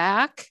coming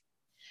back,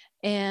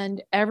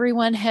 and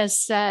everyone has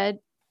said,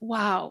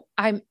 wow,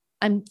 I'm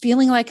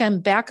feeling like I'm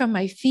back on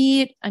my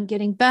feet. I'm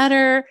getting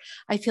better.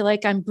 I feel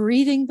like I'm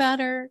breathing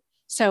better.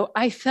 So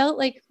I felt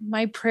like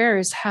my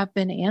prayers have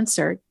been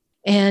answered,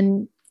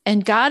 and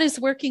God is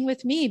working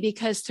with me,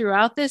 because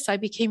throughout this, I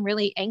became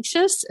really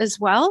anxious as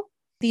well.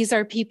 These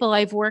are people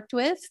I've worked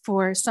with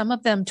for, some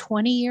of them,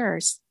 20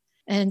 years.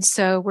 And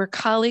so we're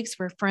colleagues,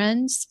 we're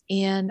friends,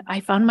 and I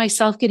found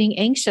myself getting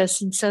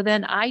anxious. And so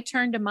then I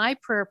turned to my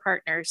prayer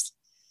partners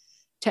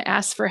to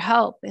ask for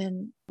help.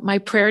 And my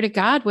prayer to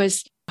God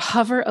was,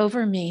 hover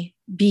over me,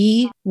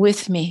 be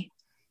with me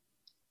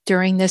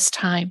during this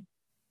time.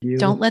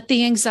 Don't let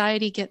the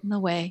anxiety get in the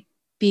way.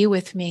 Be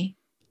with me,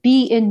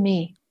 be in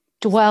me,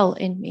 dwell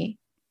in me.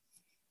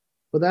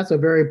 Well, that's a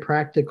very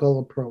practical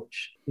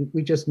approach.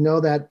 We just know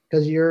that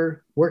because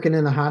you're working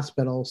in a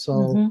hospital.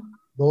 So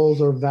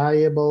those are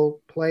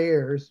valuable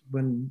players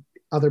when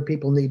other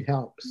people need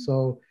help.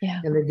 So,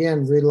 and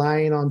again,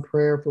 relying on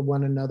prayer for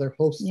one another,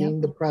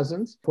 hosting the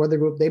presence for the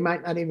group. They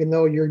might not even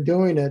know you're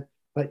doing it,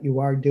 but you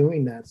are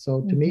doing that.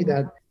 So to me,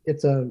 that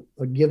it's a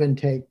give and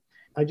take.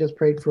 I just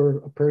prayed for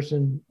a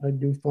person. I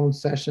do phone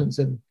sessions,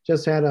 and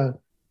just had a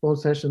phone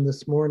session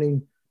this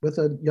morning with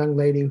a young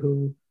lady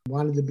who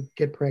wanted to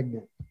get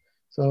pregnant.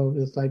 So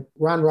it's like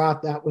Ron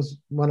Roth, that was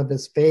one of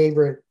his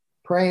favorite,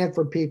 praying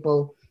for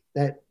people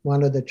that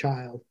wanted a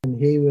child. And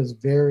he was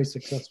very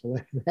successful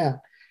at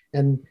that.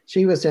 And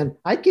she was saying,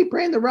 I keep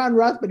praying to Ron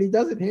Roth, but he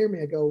doesn't hear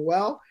me. I go,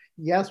 well,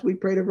 yes, we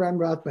pray to Ron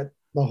Roth, but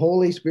the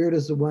Holy Spirit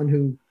is the one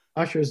who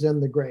ushers in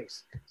the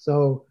grace.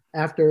 So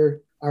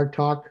after our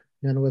talk,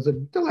 and it was a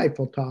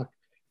delightful talk,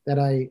 that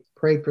I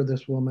prayed for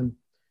this woman.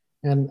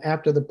 And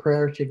after the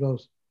prayer, she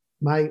goes,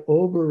 my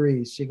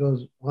ovaries, she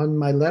goes, on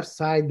my left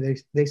side,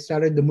 they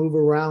started to move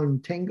around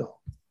and tingle.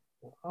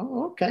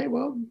 Oh, okay,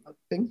 well, I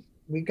think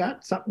we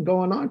got something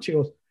going on. She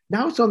goes,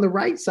 now it's on the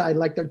right side,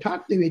 like they're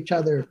talking to each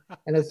other,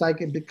 and it's like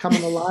it's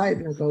becoming alive.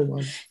 And I go,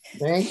 well,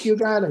 thank you,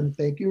 God, and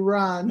thank you,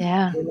 Ron.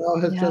 Yeah. You know,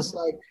 it's just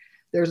like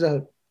there's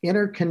a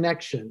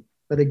interconnection.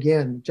 But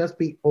again, just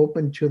be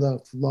open to the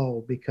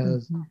flow,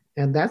 because,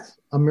 and that's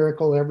a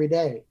miracle every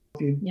day.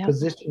 If you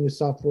position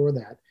yourself for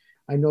that.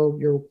 I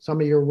know some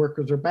of your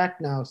workers are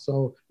back now.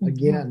 So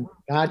again,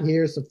 God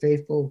hears a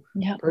faithful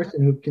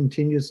person who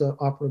continues to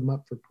offer them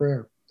up for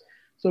prayer.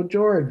 So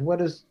George,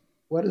 what is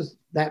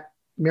that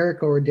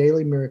miracle or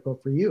daily miracle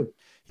for you?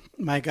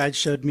 My guide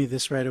showed me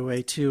this right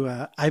away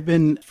too.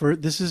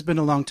 This has been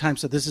a long time.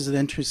 So this is an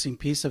interesting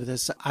piece of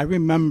this. I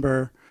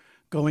remember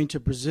going to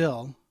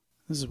Brazil.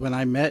 This is when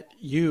I met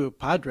you,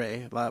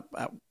 Padre,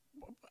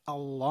 a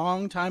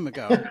long time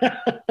ago.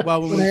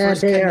 Well, when we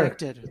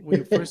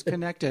first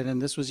connected,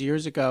 and this was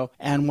years ago.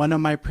 And one of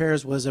my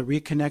prayers was a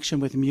reconnection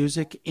with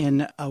music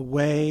in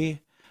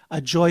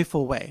a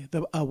joyful way,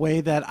 a way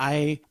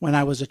that when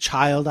I was a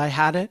child, I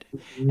had it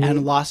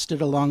and lost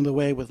it along the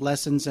way with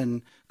lessons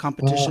and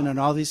competition and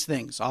all these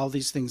things. All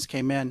these things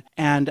came in.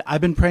 And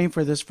I've been praying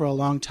for this for a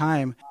long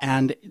time.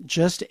 And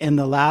just in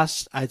the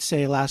last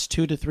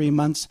 2 to 3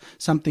 months,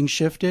 something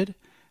shifted.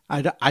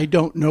 I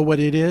don't know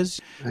what it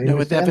is.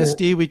 With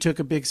FSD, we took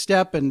a big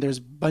step, and there's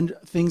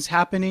things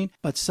happening.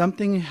 But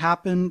something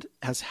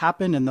has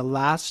happened in the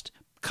last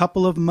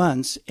couple of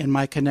months in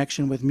my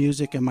connection with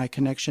music and my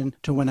connection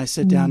to when I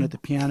sit down at the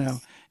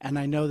piano. And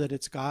I know that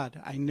it's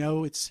God. I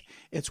know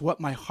it's what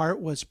my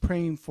heart was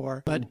praying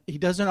for. But he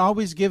doesn't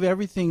always give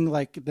everything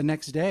like the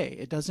next day.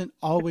 It doesn't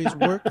always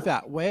work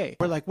that way.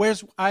 We're like,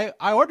 I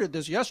ordered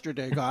this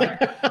yesterday, God,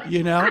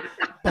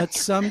 But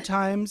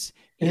sometimes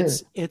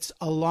it's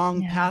a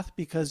long path,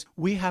 because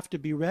we have to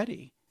be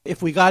ready.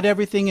 If we got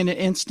everything in an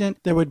instant,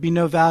 there would be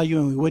no value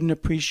and we wouldn't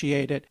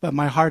appreciate it. But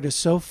my heart is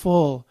so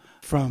full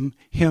from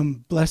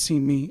him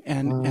blessing me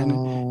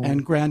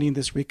and granting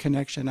this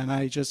reconnection. And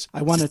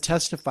I want to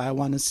testify. I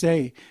want to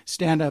say,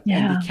 stand up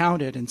and be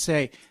counted and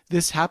say,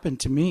 this happened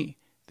to me.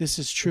 This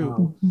is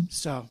true.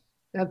 So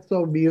that's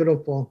so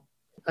beautiful.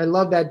 I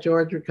love that,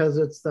 George, because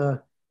it's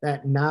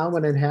that now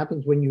when it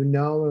happens,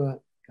 when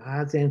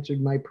God's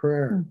answered my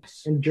prayer.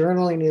 And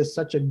journaling is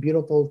such a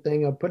beautiful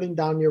thing of putting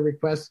down your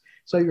requests.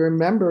 So you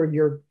remember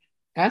you're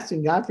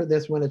asking God for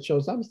this when it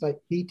shows up. It's like,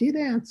 he did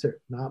answer.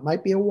 Now it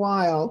might be a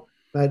while,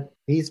 but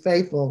he's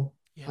faithful.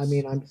 Yes. I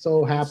mean, I'm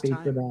so happy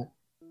for that.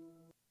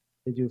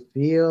 Did you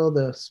feel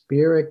the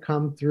Spirit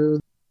come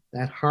through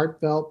that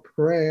heartfelt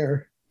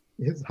prayer?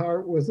 His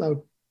heart was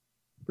out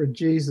for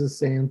Jesus,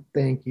 saying,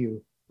 thank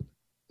you.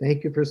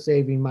 Thank you for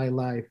saving my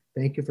life.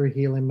 Thank you for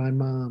healing my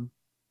mom.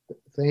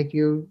 Thank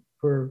you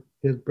for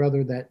his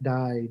brother that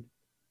died.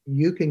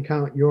 you can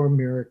count your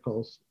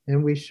miracles,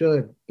 and we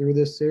should. Through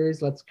this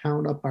series, let's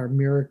count up our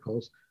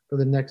miracles for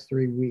the next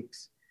 3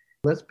 weeks.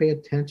 Let's pay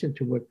attention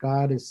to what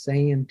God is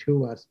saying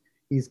to us.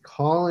 He's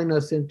calling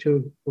us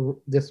into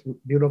this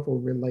beautiful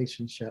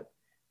relationship,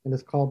 and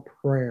it's called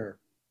prayer.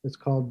 It's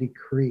called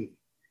decree.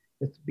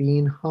 It's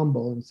being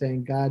humble and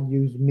saying, God,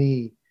 use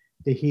me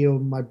to heal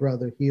my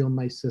brother, heal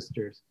my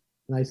sisters.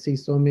 And I see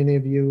so many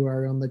of you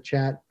are on the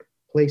chat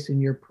placing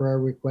your prayer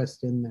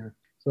request in there.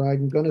 So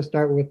I'm going to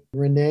start with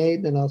Renee,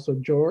 then also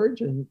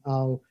George, and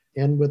I'll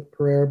end with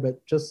prayer.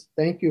 But just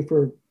thank you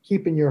for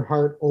keeping your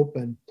heart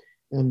open.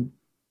 And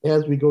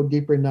as we go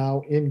deeper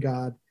now in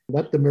God,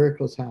 let the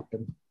miracles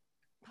happen.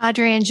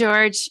 Padre and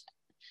George,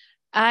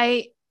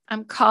 I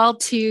am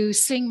called to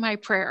sing my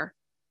prayer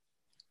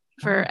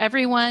for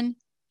everyone,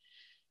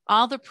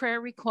 all the prayer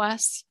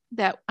requests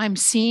that I'm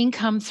seeing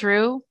come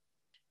through.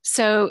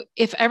 So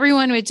if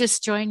everyone would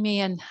just join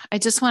me, and I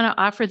just want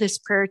to offer this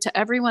prayer to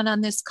everyone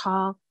on this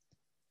call.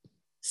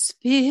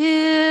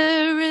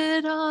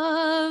 Spirit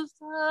of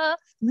the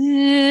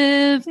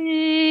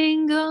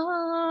living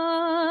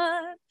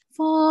God,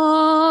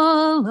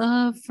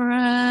 fall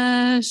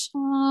afresh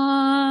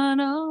on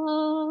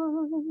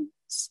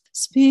us.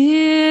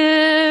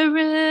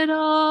 Spirit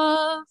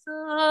of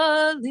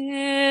the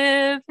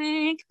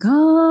living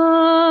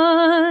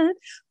God,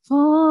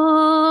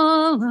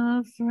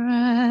 fall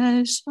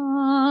afresh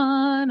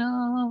on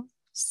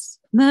us.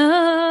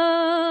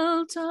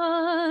 Melt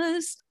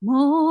us,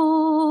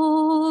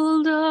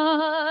 mold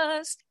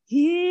us,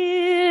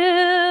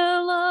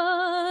 heal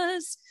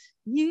us,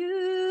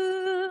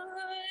 use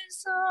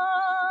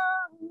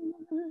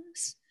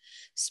us.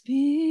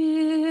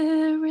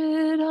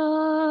 Spirit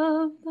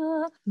of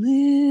the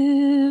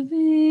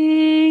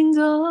living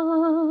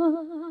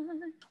God,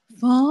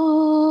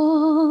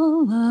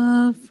 fall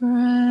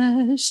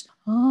afresh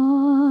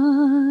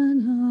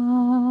on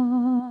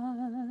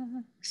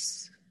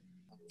us.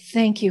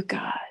 Thank you,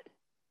 God.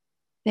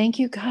 Thank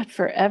you, God,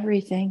 for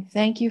everything.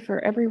 Thank you for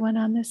everyone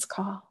on this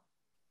call.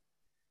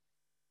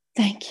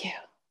 Thank you.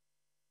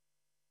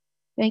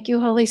 Thank you,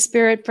 Holy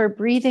Spirit, for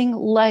breathing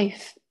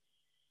life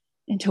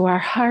into our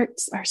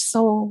hearts, our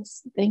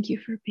souls. Thank you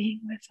for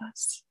being with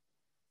us.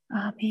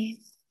 Amen.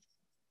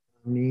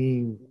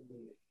 Amen.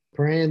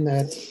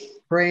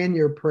 Praying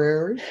your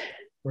prayers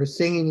or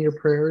singing your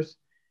prayers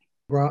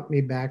brought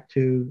me back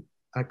to,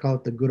 I call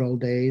it the good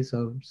old days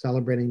of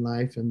celebrating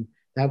life. And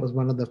that was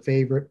one of the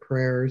favorite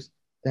prayers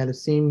that it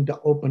seemed to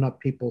open up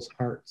people's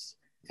hearts,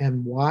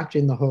 and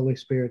watching the Holy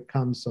Spirit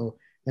come. So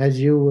as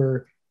you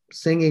were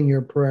singing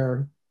your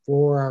prayer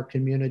for our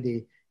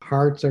community,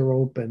 hearts are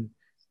open,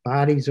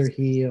 bodies are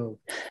healed,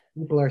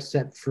 people are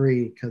set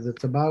free, because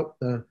it's about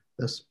the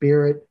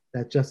Spirit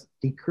that just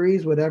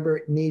decrees whatever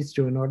it needs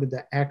to in order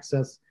to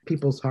access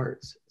people's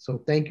hearts.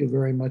 So thank you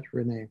very much,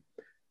 Renee.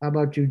 How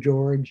about you,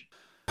 George?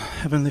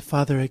 Heavenly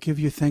Father, I give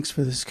you thanks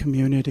for this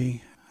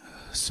community.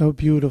 So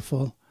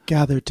beautiful,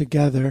 gathered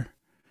together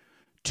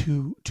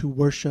to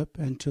worship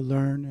and to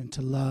learn and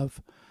to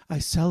love. I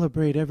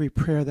celebrate every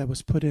prayer that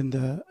was put in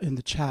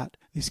the chat.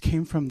 These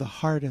came from the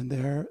heart, and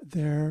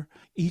they're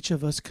each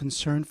of us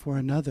concerned for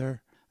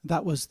another.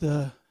 That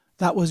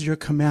was your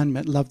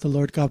commandment. Love the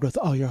Lord God with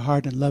all your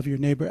heart and love your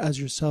neighbor as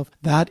yourself.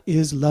 That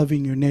is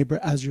loving your neighbor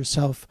as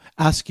yourself,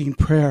 asking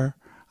prayer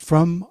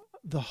from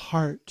the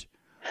heart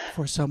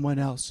for someone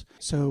else.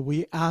 So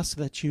we ask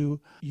that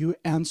you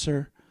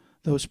answer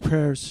those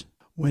prayers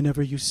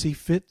whenever you see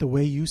fit, the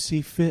way you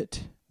see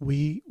fit.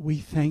 We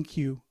thank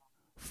you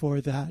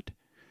for that.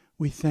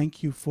 We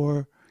thank you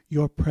for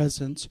your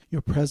presence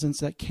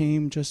that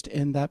came just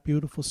in that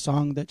beautiful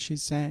song that she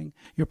sang,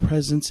 your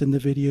presence in the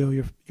video,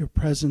 your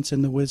presence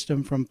in the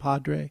wisdom from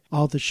Padre,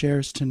 all the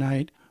shares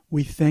tonight.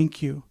 We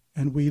thank you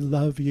and we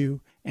love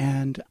you,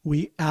 and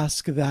we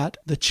ask that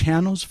the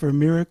channels for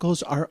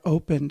miracles are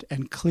opened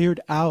and cleared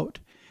out,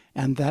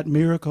 and that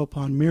miracle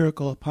upon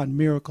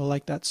miracle,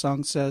 like that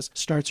song says,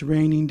 starts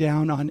raining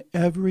down on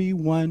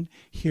everyone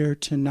here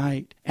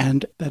tonight,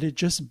 and that it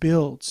just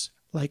builds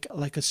like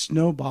a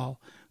snowball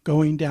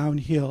going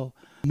downhill.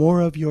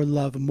 More of your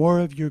love, more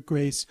of your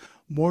grace,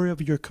 more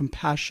of your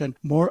compassion,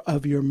 more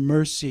of your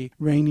mercy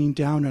raining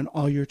down on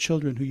all your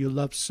children who you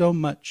love so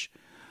much.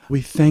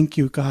 We thank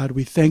you, God.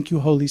 We thank you,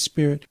 Holy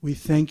Spirit. We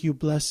thank you,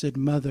 Blessed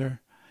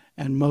Mother.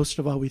 And most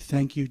of all, we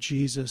thank you,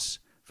 Jesus,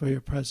 for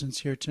your presence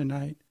here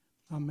tonight.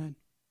 Amen.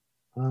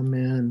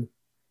 Amen.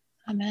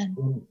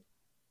 Amen.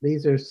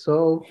 These are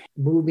so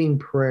moving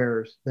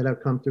prayers that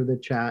have come through the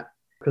chat,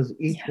 because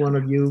each one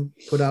of you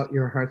put out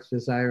your heart's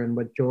desire, and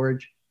what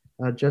George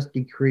just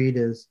decreed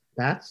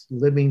that's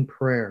living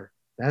prayer.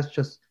 That's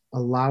just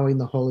allowing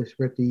the Holy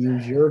Spirit to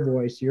use your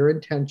voice, your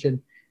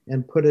intention,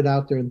 and put it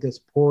out there in this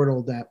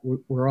portal that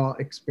we're all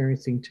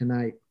experiencing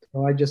tonight.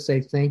 So I just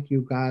say thank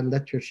you, God.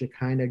 Let your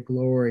Shekinah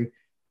glory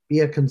be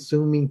a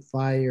consuming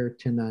fire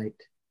tonight.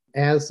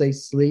 As they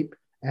sleep,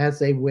 as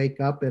they wake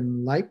up,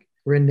 and like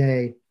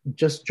Renee,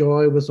 just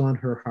joy was on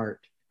her heart.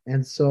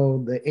 And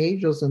so the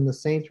angels and the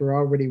saints were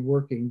already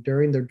working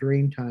during their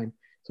dream time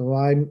So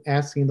I'm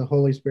asking the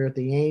Holy Spirit,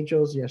 the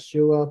angels,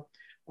 Yeshua,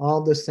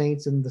 all the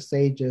saints and the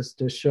sages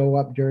to show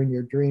up during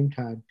your dream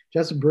time,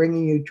 just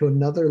bringing you to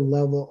another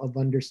level of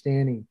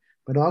understanding.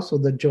 But also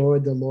the joy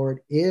of the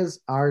Lord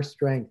is our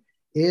strength,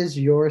 is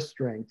your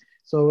strength.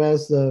 So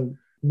as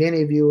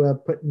many of you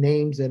have put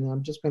names in,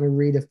 I'm just going to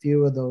read a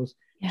few of those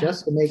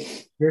just to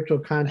make spiritual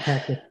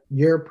contact with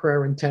your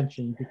prayer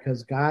intention,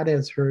 because God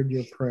has heard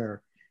your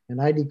prayer. And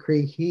I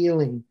decree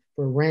healing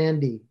for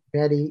Randy,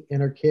 Betty,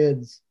 and her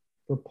kids,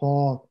 for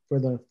Paul, for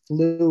the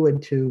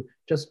fluid to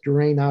just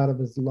drain out of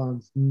his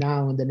lungs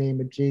now in the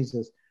name of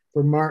Jesus.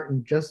 For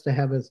Martin, just to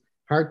have his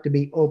heart to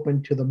be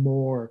open to the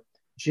more.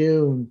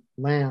 June,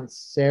 Lance,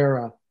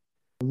 Sarah,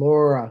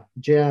 Laura,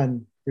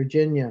 Jen,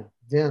 Virginia,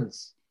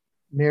 Vince,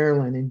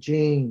 Marilyn and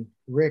Jean,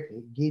 Rick,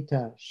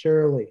 Gita,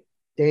 Shirley,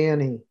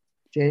 Danny,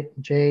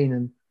 Jane.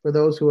 And for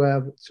those who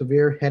have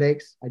severe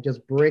headaches, I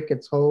just break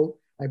its hold.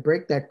 I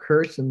break that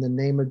curse in the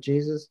name of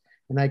Jesus,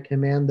 and I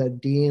command the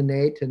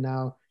DNA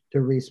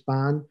to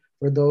respond.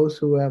 For those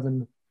who have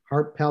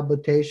heart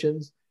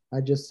palpitations,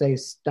 I just say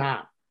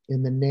stop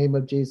in the name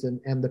of Jesus,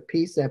 and the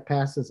peace that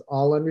passes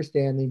all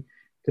understanding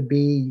to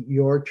be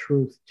your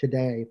truth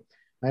today.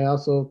 I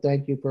also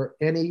thank you for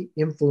any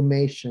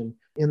inflammation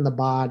in the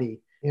body,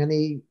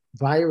 any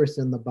virus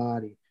in the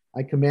body.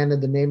 I command in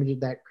the name of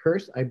that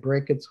curse, I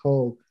break its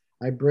hold.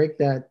 I break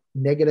that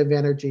negative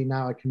energy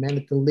now. I command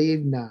it to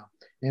leave now.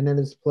 And in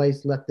its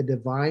place, let the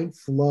divine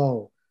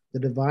flow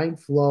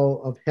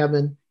of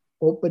heaven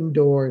open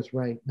doors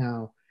right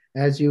now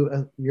as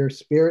your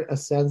spirit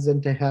ascends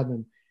into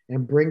heaven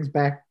and brings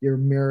back your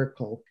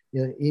miracle.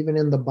 Even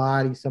in the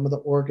body, some of the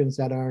organs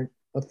that aren't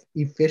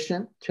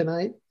efficient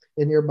tonight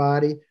in your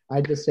body, I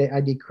just say,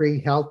 I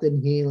decree health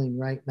and healing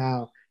right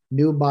now,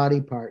 new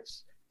body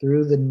parts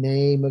through the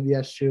name of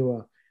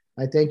Yeshua.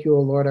 I thank you,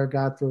 O Lord our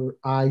God, for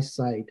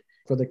eyesight,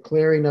 for the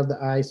clearing of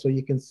the eyes so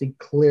you can see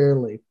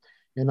clearly.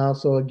 And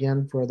also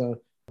again for the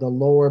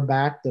lower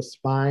back, the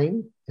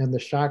spine, and the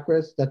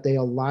chakras, that they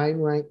align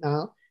right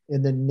now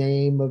in the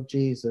name of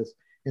Jesus.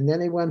 And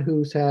anyone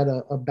who's had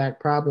a back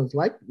problems,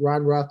 like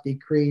Ron Roth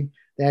decreed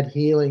that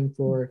healing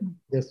for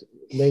this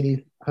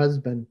lady's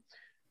husband,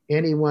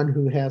 anyone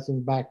who has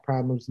some back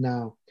problems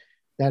now,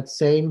 that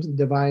same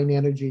divine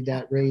energy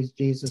that raised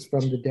Jesus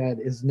from the dead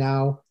is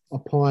now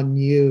upon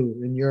you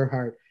in your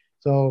heart.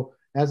 So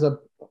as a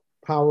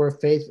power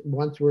of faith,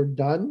 once we're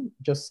done,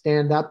 just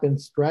stand up and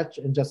stretch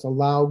and just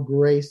allow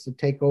grace to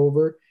take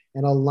over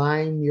and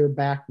align your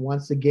back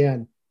once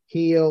again,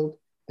 healed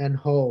and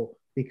whole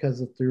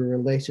because of your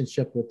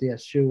relationship with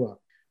Yeshua.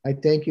 I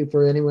thank you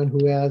for anyone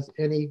who has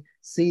any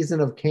season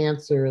of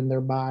cancer in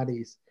their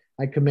bodies.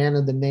 I command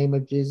in the name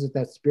of Jesus,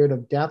 that spirit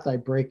of death, I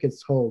break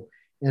its hold.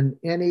 And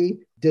any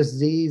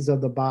disease of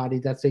the body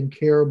that's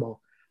incurable,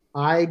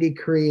 I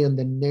decree in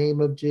the name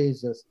of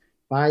Jesus,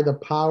 by the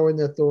power and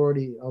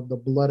authority of the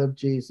blood of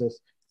Jesus,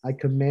 I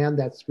command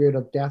that spirit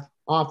of death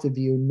off of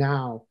you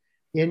now,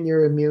 in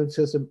your immune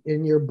system,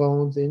 in your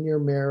bones, in your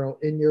marrow,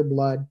 in your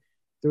blood.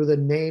 Through the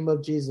name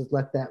of Jesus,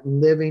 let that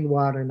living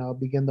water now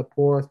begin to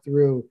pour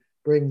through,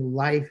 bring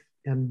life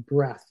and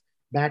breath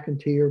back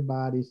into your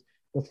bodies,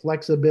 the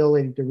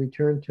flexibility to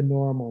return to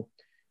normal.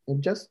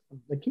 And just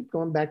I keep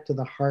going back to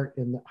the heart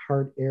and the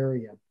heart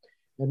area.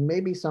 And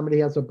maybe somebody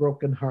has a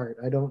broken heart,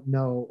 I don't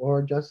know,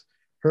 or just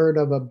heard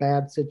of a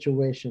bad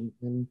situation.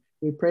 And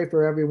we pray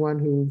for everyone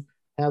who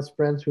has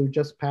friends who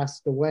just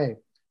passed away,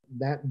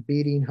 that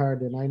beating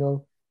heart. And I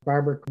know,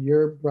 Barbara,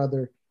 your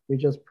brother, we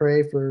just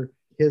pray for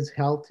his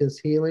health, his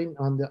healing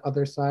on the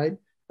other side,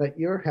 but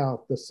your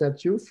health to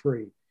set you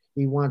free.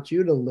 He wants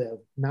you to live,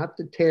 not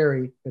to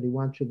tarry, but he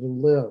wants you to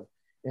live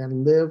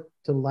and live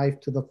to life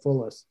to the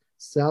fullest.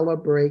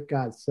 Celebrate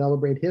God,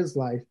 celebrate his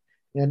life.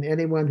 And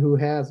anyone who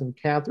has, and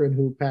Catherine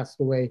who passed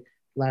away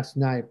last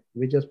night,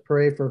 we just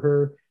pray for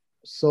her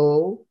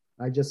soul.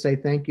 I just say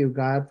thank you,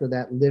 God, for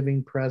that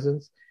living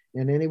presence.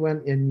 And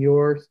anyone in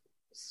your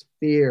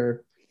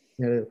sphere,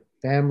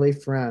 family,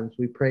 friends,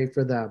 we pray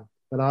for them.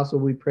 But also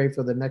we pray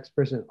for the next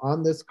person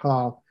on this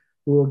call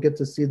who will get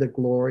to see the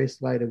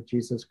glorious light of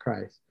Jesus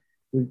Christ.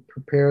 We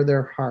prepare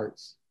their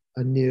hearts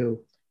anew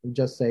and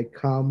just say,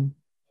 come,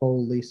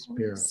 Holy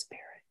Spirit. Holy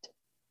Spirit.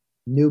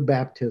 New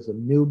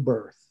baptism, new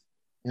birth,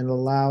 and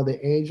allow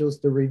the angels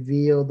to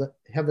reveal the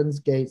heaven's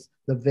gates,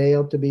 the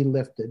veil to be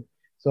lifted.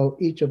 So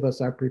each of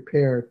us are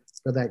prepared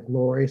for that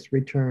glorious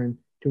return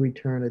to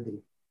eternity.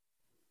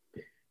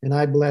 And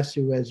I bless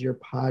you as your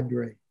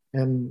Padre,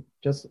 and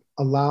just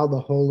allow the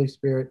Holy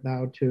Spirit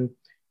now to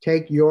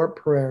take your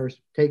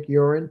prayers, take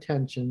your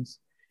intentions,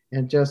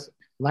 and just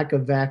like a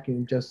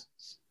vacuum, just,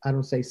 I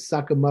don't say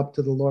suck them up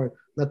to the Lord.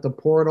 Let the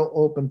portal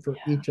open for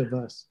each of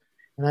us.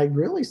 And I'm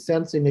really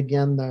sensing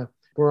again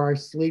for our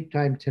sleep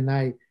time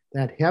tonight,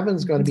 that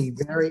heaven's going to be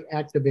very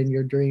active in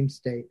your dream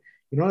state.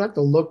 You don't have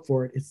to look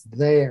for it. It's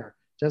there.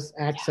 Just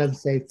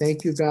access, say,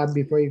 thank you, God,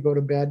 before you go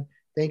to bed.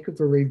 Thank you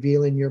for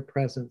revealing your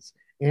presence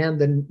and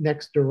the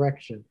next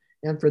direction.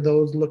 And for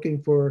those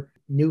looking for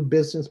new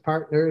business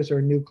partners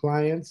or new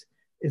clients,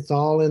 it's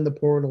all in the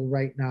portal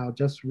right now.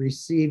 Just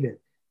receive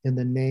it. in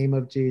the name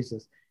of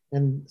Jesus.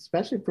 And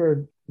especially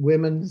for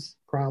women's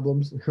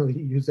problems, you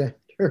use that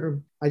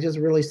term, I just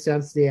really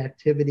sense the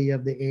activity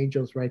of the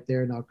angels right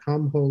there. Now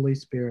come, Holy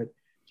Spirit,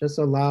 just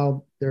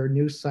allow their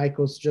new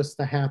cycles just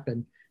to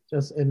happen.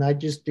 And I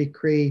just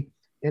decree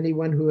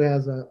anyone who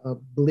has a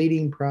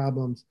bleeding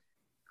problems,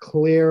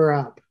 clear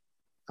up.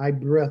 I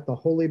breath, the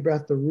holy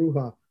breath, the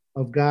Ruha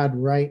of God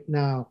right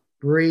now,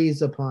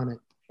 breathes upon it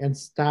and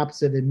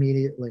stops it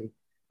immediately.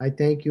 I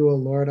thank you, O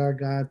Lord our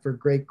God, for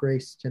great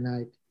grace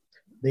tonight.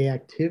 The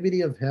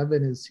activity of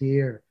heaven is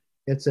here.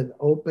 It's an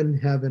open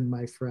heaven,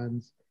 my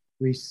friends.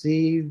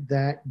 Receive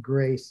that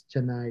grace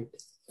tonight.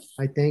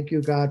 I thank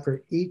you, God,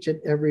 for each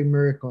and every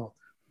miracle.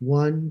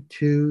 1,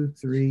 2,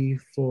 3,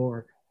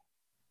 4.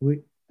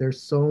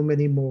 There's so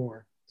many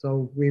more.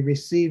 So we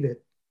receive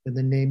it in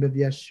the name of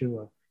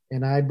Yeshua.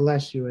 And I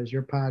bless you as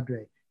your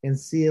Padre and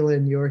seal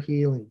in your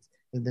healings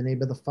in the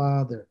name of the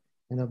Father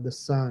and of the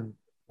Son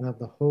and of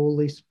the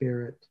Holy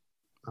Spirit.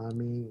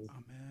 Amen.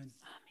 Amen.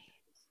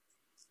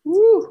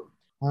 Woo!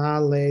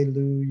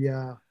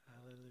 Hallelujah.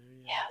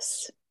 Hallelujah.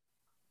 Yes.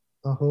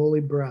 The holy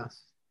breath.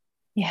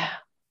 Yeah.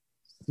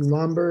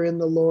 Slumber in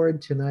the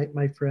Lord tonight,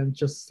 my friends.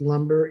 Just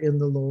slumber in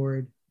the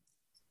Lord.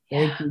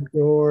 Thank Yeah. you,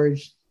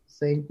 George.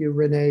 Thank you,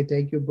 Renee.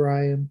 Thank you,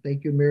 Brian.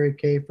 Thank you, Mary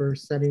Kay, for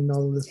setting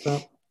all of this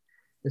up.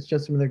 It's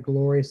just been a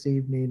glorious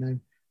evening.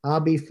 I'll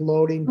be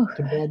floating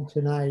to bed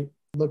tonight.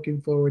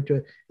 Looking forward to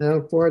it. And I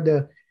look forward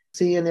to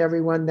seeing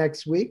everyone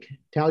next week.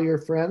 Tell your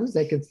friends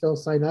they can still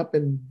sign up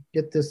and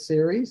get this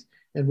series.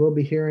 And we'll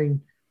be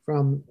hearing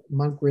from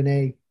Monk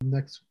Renee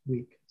next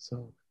week.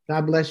 So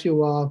God bless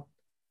you all.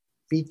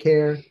 Be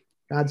care.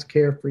 God's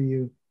care for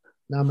you.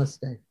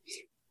 Namaste.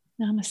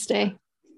 Namaste.